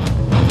Q.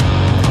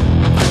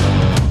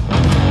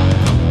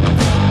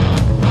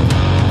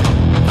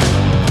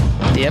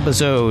 The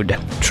episode,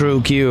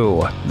 True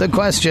Q. The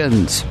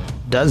questions.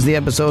 Does the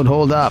episode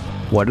hold up?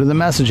 What are the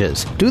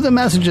messages? Do the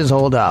messages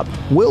hold up?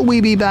 Will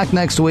we be back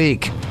next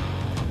week?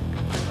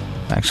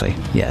 Actually,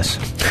 yes.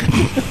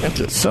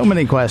 So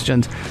many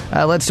questions.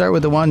 Let's start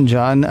with the one,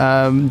 John.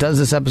 Does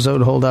this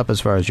episode hold up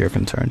as far as you're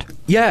concerned?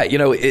 Yeah,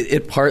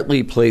 it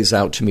partly plays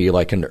out to me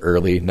like an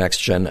early Next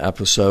Gen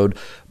episode,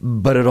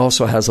 but it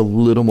also has a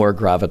little more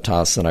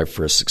gravitas than I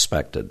first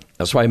expected.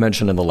 That's why I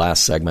mentioned in the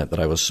last segment that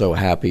I was so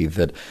happy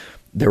that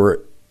there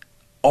were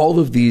all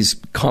of these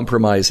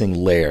compromising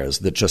layers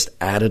that just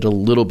added a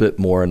little bit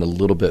more and a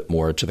little bit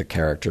more to the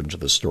character and to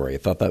the story. I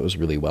thought that was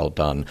really well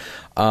done.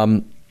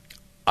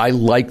 I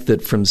like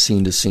that from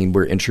scene to scene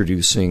we're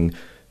introducing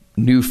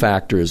new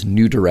factors,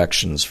 new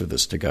directions for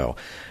this to go.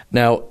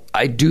 Now,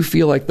 I do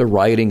feel like the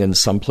writing in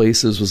some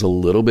places was a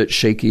little bit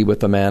shaky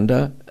with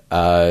Amanda.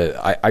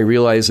 I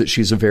realize that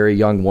she's a very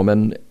young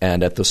woman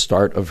and at the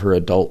start of her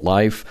adult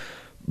life,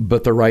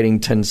 but the writing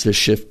tends to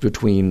shift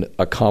between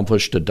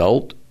accomplished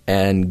adult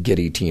and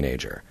giddy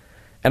teenager.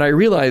 And I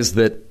realize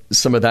that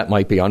some of that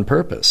might be on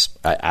purpose.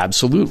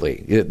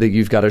 Absolutely.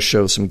 You've got to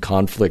show some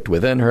conflict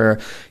within her.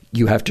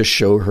 You have to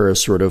show her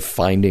sort of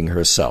finding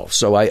herself.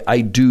 So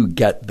I do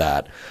get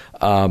that.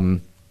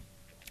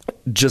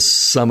 Just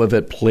some of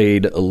it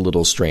played a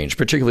little strange,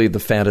 particularly the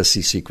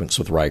fantasy sequence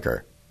with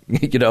Riker.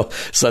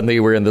 Suddenly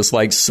we're in this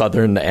like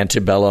Southern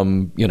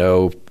antebellum,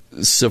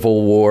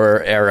 Civil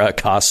War era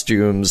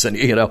costumes and,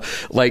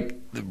 like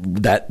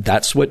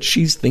that's what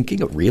she's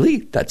thinking of. Really?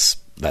 That's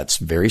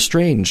very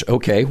strange.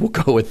 Okay, we'll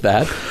go with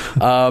that.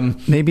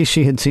 Maybe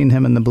she had seen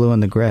him in the blue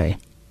and the gray.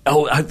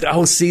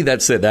 Oh, see,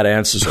 that's it. That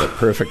answers it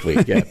perfectly.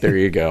 Yeah, there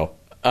you go.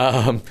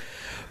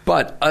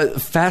 But a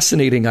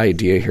fascinating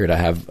idea here to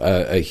have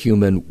a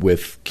human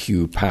with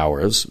Q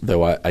powers,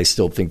 though I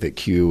still think that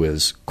Q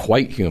is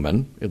quite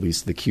human, at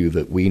least the Q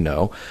that we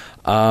know.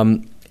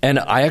 And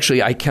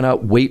I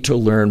cannot wait to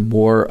learn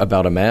more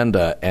about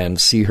Amanda and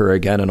see her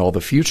again in all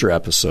the future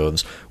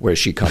episodes where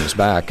she comes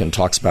back and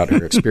talks about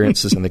her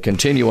experiences in the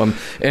Continuum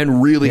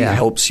and really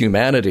helps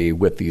humanity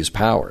with these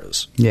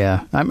powers.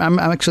 Yeah, I'm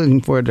actually looking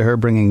forward to her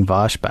bringing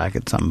Vosh back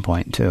at some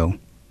point too.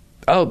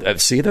 Oh,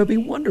 see, that'd be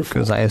wonderful.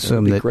 Because I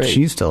assume that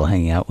she's still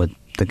hanging out with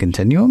the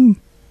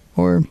Continuum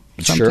or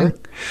something. Sure.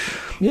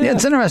 Yeah,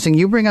 it's interesting.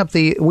 You bring up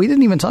we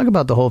didn't even talk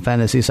about the whole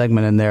fantasy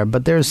segment in there,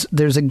 but there's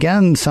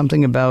again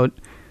something about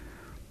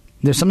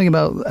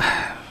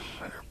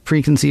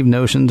preconceived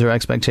notions or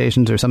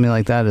expectations or something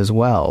like that as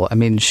well. I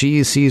mean,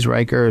 she sees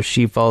Riker,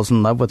 she falls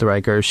in love with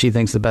Riker, she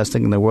thinks the best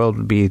thing in the world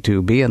would be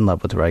to be in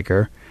love with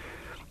Riker.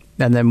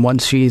 And then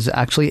once she's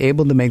actually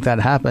able to make that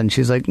happen,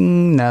 she's like,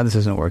 no, this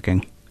isn't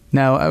working.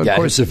 Now, of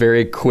course, it's a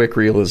very quick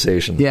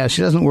realization. Yeah,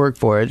 she doesn't work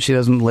for it. She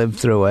doesn't live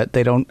through it.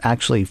 They don't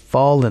actually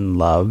fall in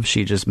love.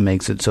 She just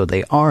makes it so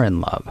they are in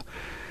love.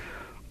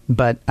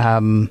 But,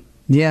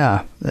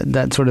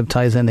 that sort of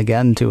ties in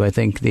again to, I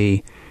think,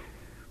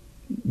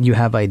 you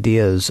have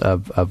ideas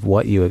of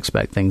what you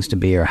expect things to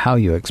be or how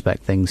you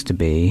expect things to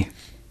be.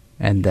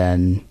 And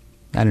then,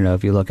 I don't know,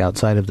 if you look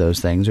outside of those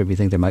things or if you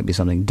think there might be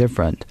something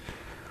different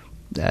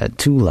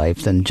to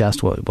life than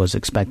just what was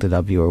expected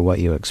of you or what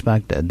you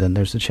expected, then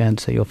there's a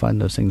chance that you'll find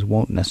those things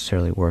won't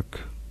necessarily work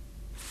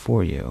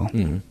for you.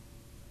 Mm-hmm.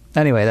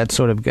 Anyway, that's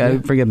sort of,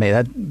 forgive me,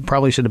 that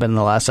probably should have been in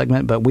the last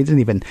segment, but we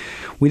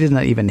did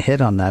not even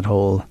hit on that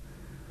whole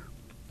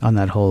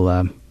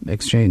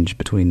exchange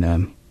between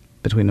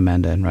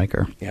Amanda and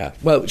Riker. Yeah.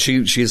 Well,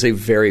 she's a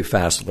very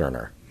fast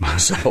learner.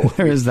 So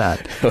there is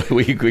that.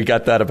 We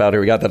got that about her.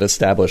 We got that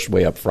established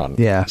way up front.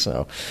 Yeah.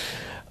 So,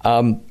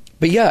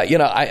 but yeah,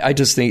 I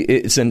just think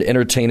it's an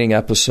entertaining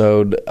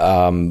episode.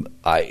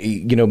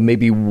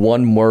 Maybe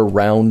one more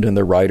round in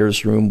the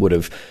writer's room would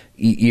have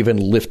even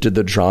lifted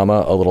the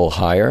drama a little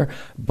higher.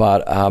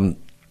 But,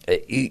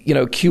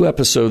 Q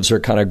episodes are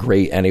kind of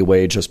great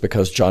anyway, just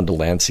because John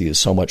Delancey is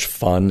so much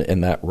fun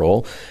in that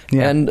role.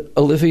 Yeah. And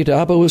Olivia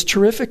d'Abo is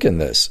terrific in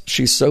this.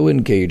 She's so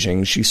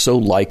engaging. She's so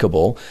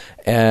likable.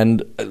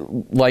 And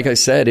like I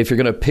said, if you're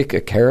going to pick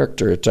a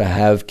character to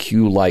have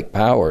Q-like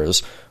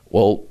powers,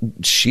 well,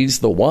 she's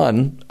the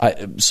one.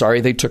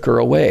 Sorry they took her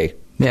away.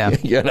 Yeah.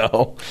 You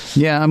know?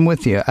 Yeah, I'm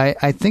with you.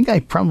 I think I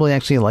probably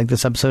actually like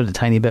this episode a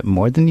tiny bit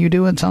more than you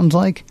do, it sounds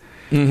like.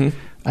 Mm-hmm.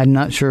 I'm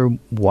not sure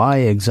why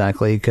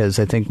exactly, because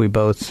I think we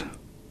both...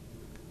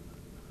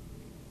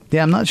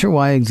 Yeah, I'm not sure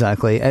why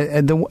exactly.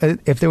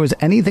 If there was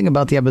anything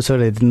about the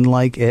episode I didn't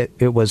like,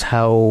 it was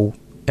how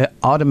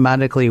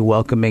automatically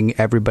welcoming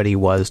everybody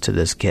was to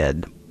this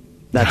kid.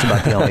 That's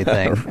about the only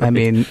thing. Right. I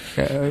mean,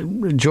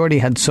 Geordi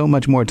had so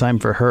much more time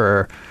for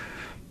her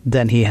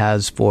than he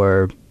has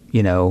for,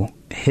 you know,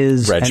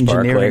 his Reg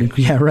engineering.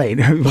 Barclay. Yeah, right.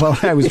 Well,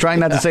 I was trying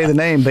not to say the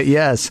name, but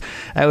yes.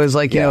 I was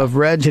like, you know, if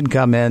Reg had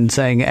come in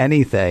saying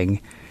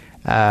anything,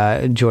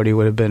 Geordi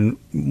would have been,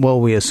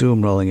 well, we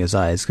assume rolling his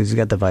eyes because he's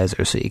got the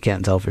visor, so you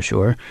can't tell for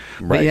sure.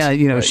 Right. But yeah,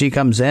 you know, she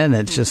comes in,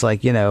 it's just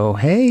like, you know,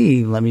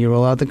 hey, let me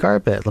roll out the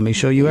carpet. Let me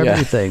show you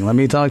everything. Let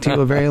me talk to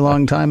you a very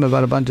long time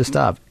about a bunch of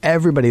stuff.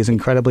 Everybody's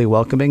incredibly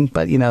welcoming,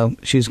 but, you know,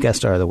 she's guest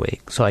star of the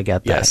week, so I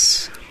get that.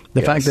 Yes.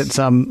 The fact that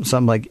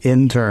some like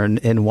intern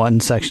in one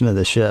section of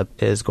the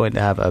ship is going to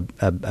have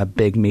a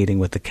big meeting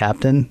with the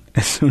captain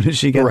as soon as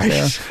she gets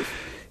there.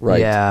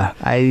 Right.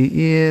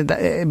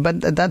 Yeah,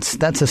 but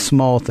that's a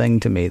small thing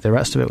to me. The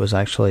rest of it was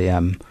actually,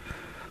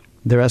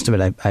 the rest of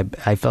it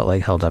I felt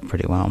like held up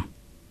pretty well.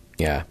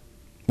 Yeah.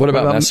 What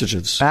about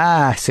messages? See,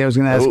 I was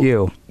going to ask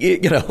you.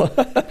 You know,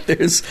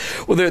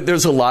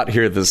 there's a lot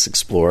here that's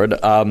explored.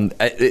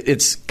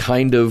 It's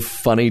kind of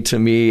funny to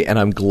me, and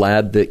I'm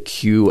glad that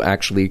Q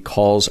actually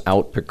calls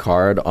out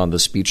Picard on the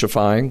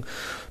speechifying,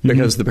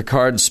 because the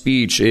Picard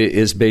speech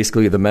is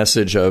basically the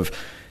message of,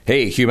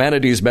 hey,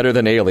 humanity's better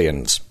than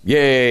aliens.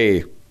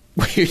 Yay.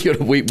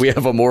 We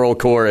have a moral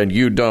core and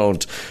you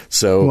don't.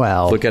 So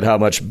look at how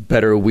much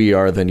better we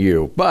are than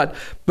you. But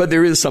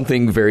there is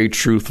something very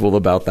truthful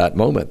about that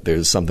moment.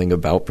 There's something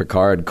about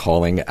Picard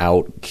calling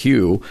out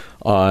Q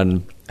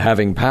on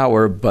having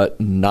power, but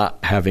not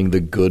having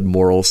the good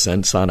moral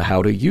sense on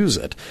how to use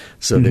it.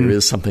 So there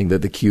is something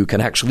that the Q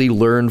can actually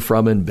learn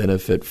from and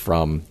benefit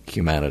from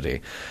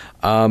humanity.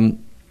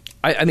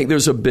 I think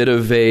there's a bit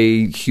of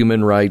a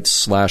human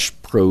rights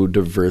 /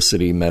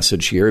 pro-diversity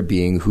message here,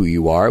 being who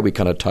you are. We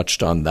kind of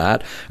touched on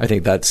that. I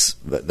think that's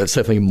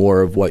definitely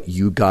more of what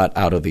you got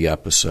out of the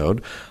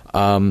episode.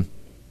 I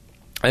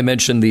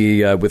mentioned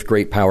the with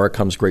great power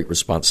comes great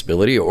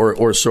responsibility,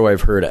 or so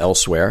I've heard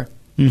elsewhere.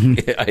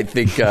 I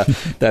think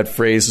that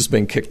phrase has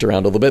been kicked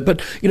around a little bit.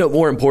 But, you know,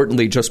 more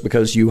importantly, just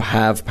because you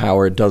have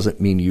power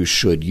doesn't mean you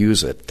should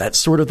use it. That's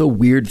sort of the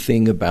weird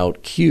thing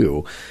about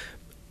Q,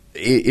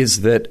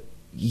 is that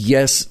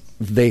yes,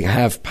 they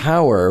have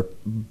power,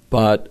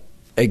 but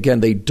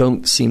again, they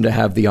don't seem to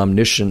have the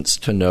omniscience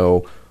to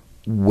know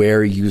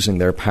where using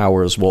their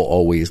powers will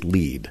always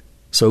lead.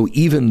 So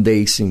even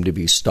they seem to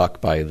be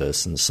stuck by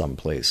this in some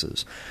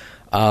places.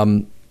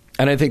 And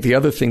I think the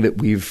other thing that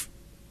we've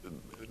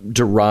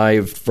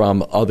derived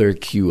from other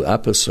Q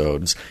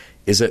episodes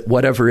is that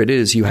whatever it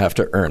is, you have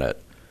to earn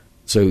it.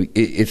 So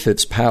if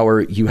it's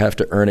power, you have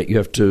to earn it. You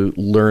have to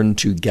learn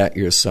to get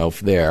yourself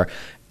there.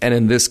 And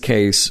in this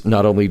case,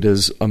 not only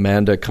does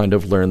Amanda kind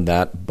of learn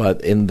that,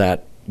 but in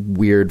that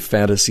weird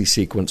fantasy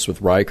sequence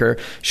with Riker,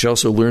 she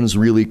also learns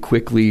really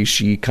quickly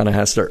she kind of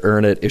has to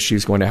earn it if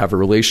she's going to have a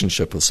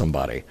relationship with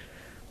somebody.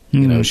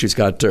 You know, she's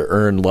got to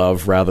earn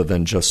love rather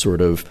than just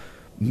sort of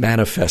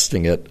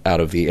manifesting it out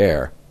of the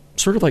air.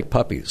 Sort of like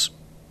puppies.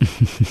 But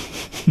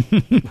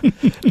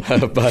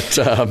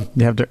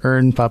you have to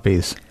earn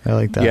puppies. I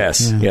like that.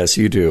 Yes,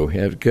 you do.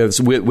 Because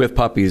with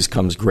puppies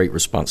comes great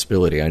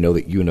responsibility. I know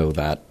that you know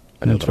that.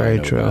 That's very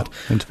true.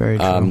 It's very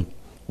true.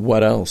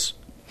 What else?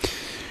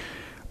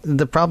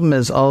 The problem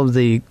is all of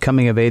the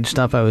coming-of-age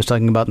stuff I was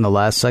talking about in the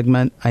last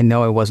segment, I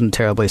know I wasn't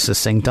terribly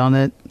succinct on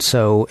it,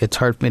 so it's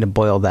hard for me to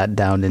boil that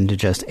down into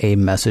just a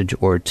message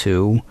or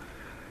two.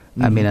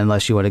 I mean,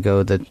 unless you want to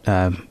go that,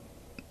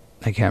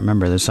 I can't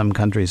remember, there's some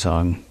country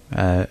song,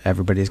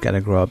 Everybody's Got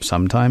to Grow Up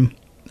Sometime,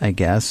 I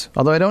guess.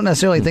 Although I don't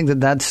necessarily think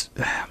that's,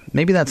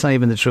 maybe that's not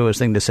even the truest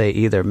thing to say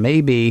either.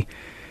 Maybe,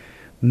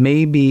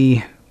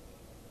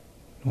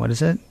 what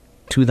is it?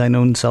 To thine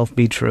own self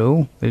be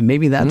true.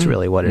 Maybe that's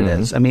really what it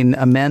is. I mean,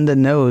 Amanda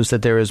knows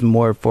that there is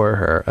more for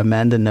her.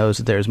 Amanda knows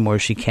that there's more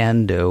she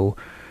can do.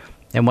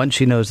 And once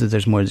she knows that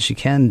there's more that she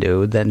can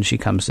do, then she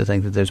comes to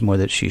think that there's more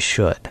that she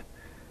should.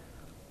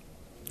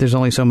 There's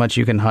only so much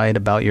you can hide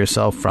about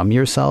yourself from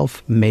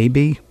yourself,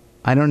 maybe.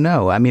 I don't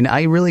know. I mean,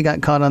 I really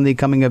got caught on the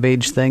coming of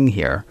age thing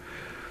here.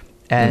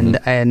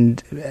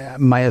 And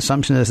my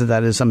assumption is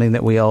that is something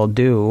that we all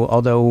do,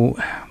 although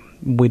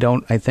we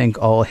don't, I think,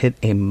 all hit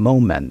a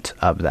moment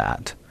of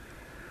that.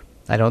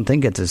 I don't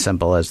think it's as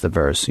simple as the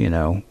verse, you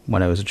know,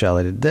 when I was a child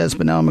I did this,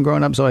 but now I'm a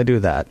grown up, so I do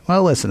that.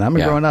 Well, listen, I'm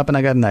a grown up and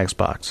I got an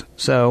Xbox.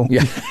 So,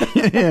 you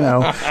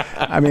know,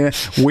 I mean,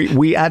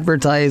 we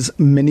advertise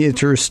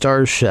miniature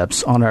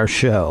starships on our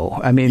show.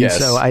 I mean,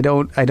 so I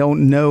don't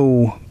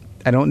know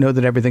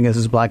that everything is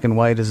as black and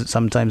white as it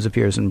sometimes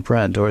appears in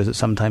print, or as it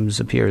sometimes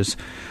appears,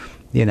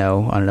 you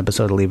know, on an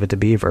episode of Leave It to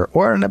Beaver,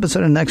 or an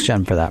episode of Next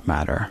Gen for that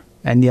matter.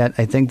 And yet,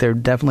 I think there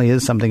definitely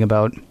is something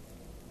about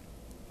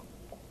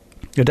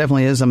There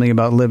definitely is something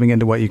about living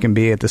into what you can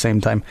be at the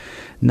same time,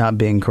 not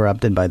being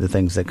corrupted by the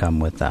things that come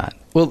with that.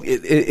 Well,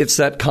 it's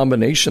that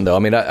combination, though. I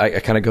mean, I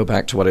kind of go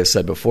back to what I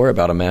said before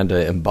about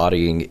Amanda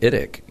embodying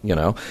IDIC, you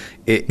know.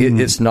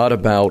 It's not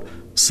about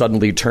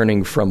suddenly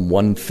turning from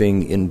one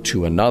thing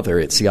into another.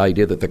 It's the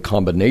idea that the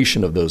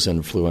combination of those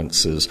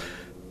influences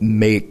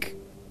make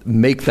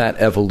that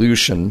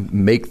evolution,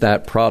 make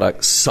that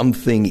product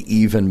something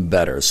even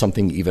better,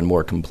 something even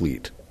more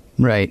complete.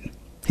 Right.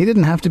 He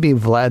didn't have to be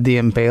Vlad the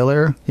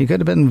Impaler. He could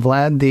have been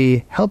Vlad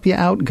the help you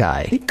out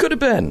guy. He could have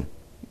been.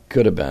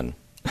 Could have been.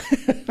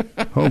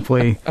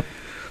 Hopefully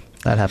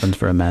that happens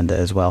for Amanda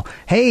as well.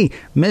 Hey,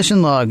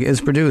 Mission Log is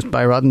produced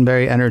by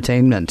Roddenberry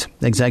Entertainment.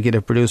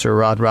 Executive producer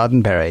Rod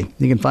Roddenberry.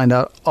 You can find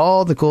out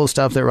all the cool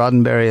stuff that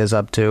Roddenberry is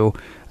up to,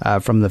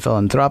 from the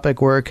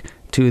philanthropic work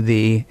to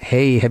the,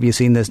 hey, have you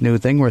seen this new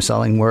thing we're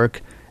selling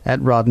work at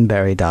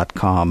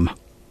roddenberry.com.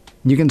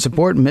 You can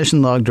support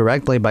Mission Log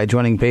directly by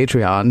joining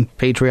Patreon,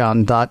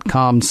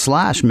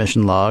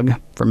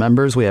 patreon.com/missionlog. For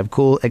members, we have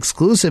cool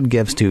exclusive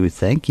gifts to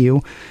thank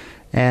you.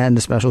 And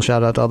a special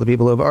shout out to all the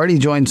people who have already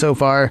joined so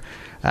far.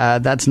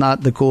 That's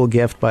not the cool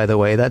gift, by the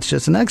way. That's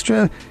just an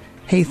extra,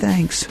 hey,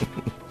 thanks.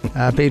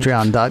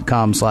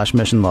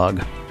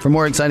 Patreon.com/missionlog. For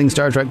more exciting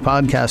Star Trek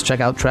podcasts, check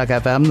out Trek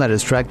FM. That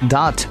is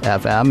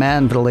Trek.fm.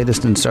 And for the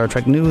latest in Star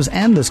Trek news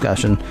and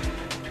discussion,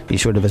 be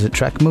sure to visit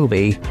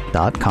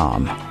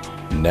TrekMovie.com.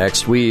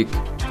 Next week,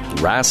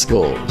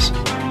 Rascals.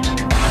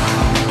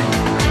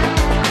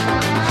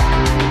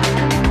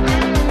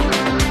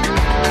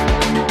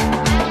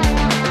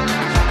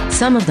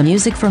 Some of the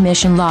music for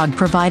Mission Log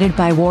provided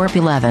by Warp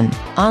 11,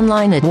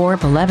 online at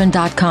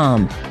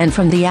warp11.com, and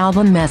from the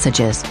album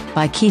Messages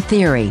by Key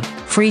Theory,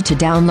 free to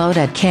download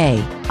at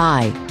kitheory.com.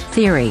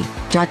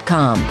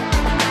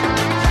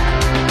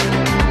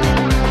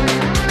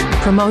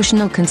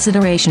 Promotional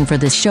consideration for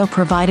this show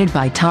provided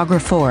by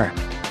Togra 4.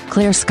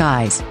 Clear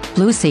skies,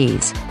 blue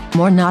seas,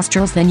 more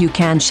nostrils than you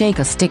can shake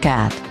a stick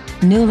at.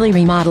 Newly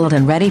remodeled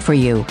and ready for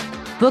you.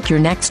 Book your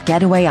next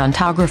getaway on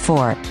Togra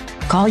 4.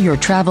 Call your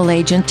travel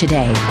agent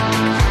today.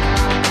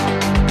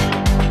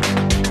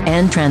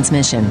 End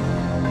transmission.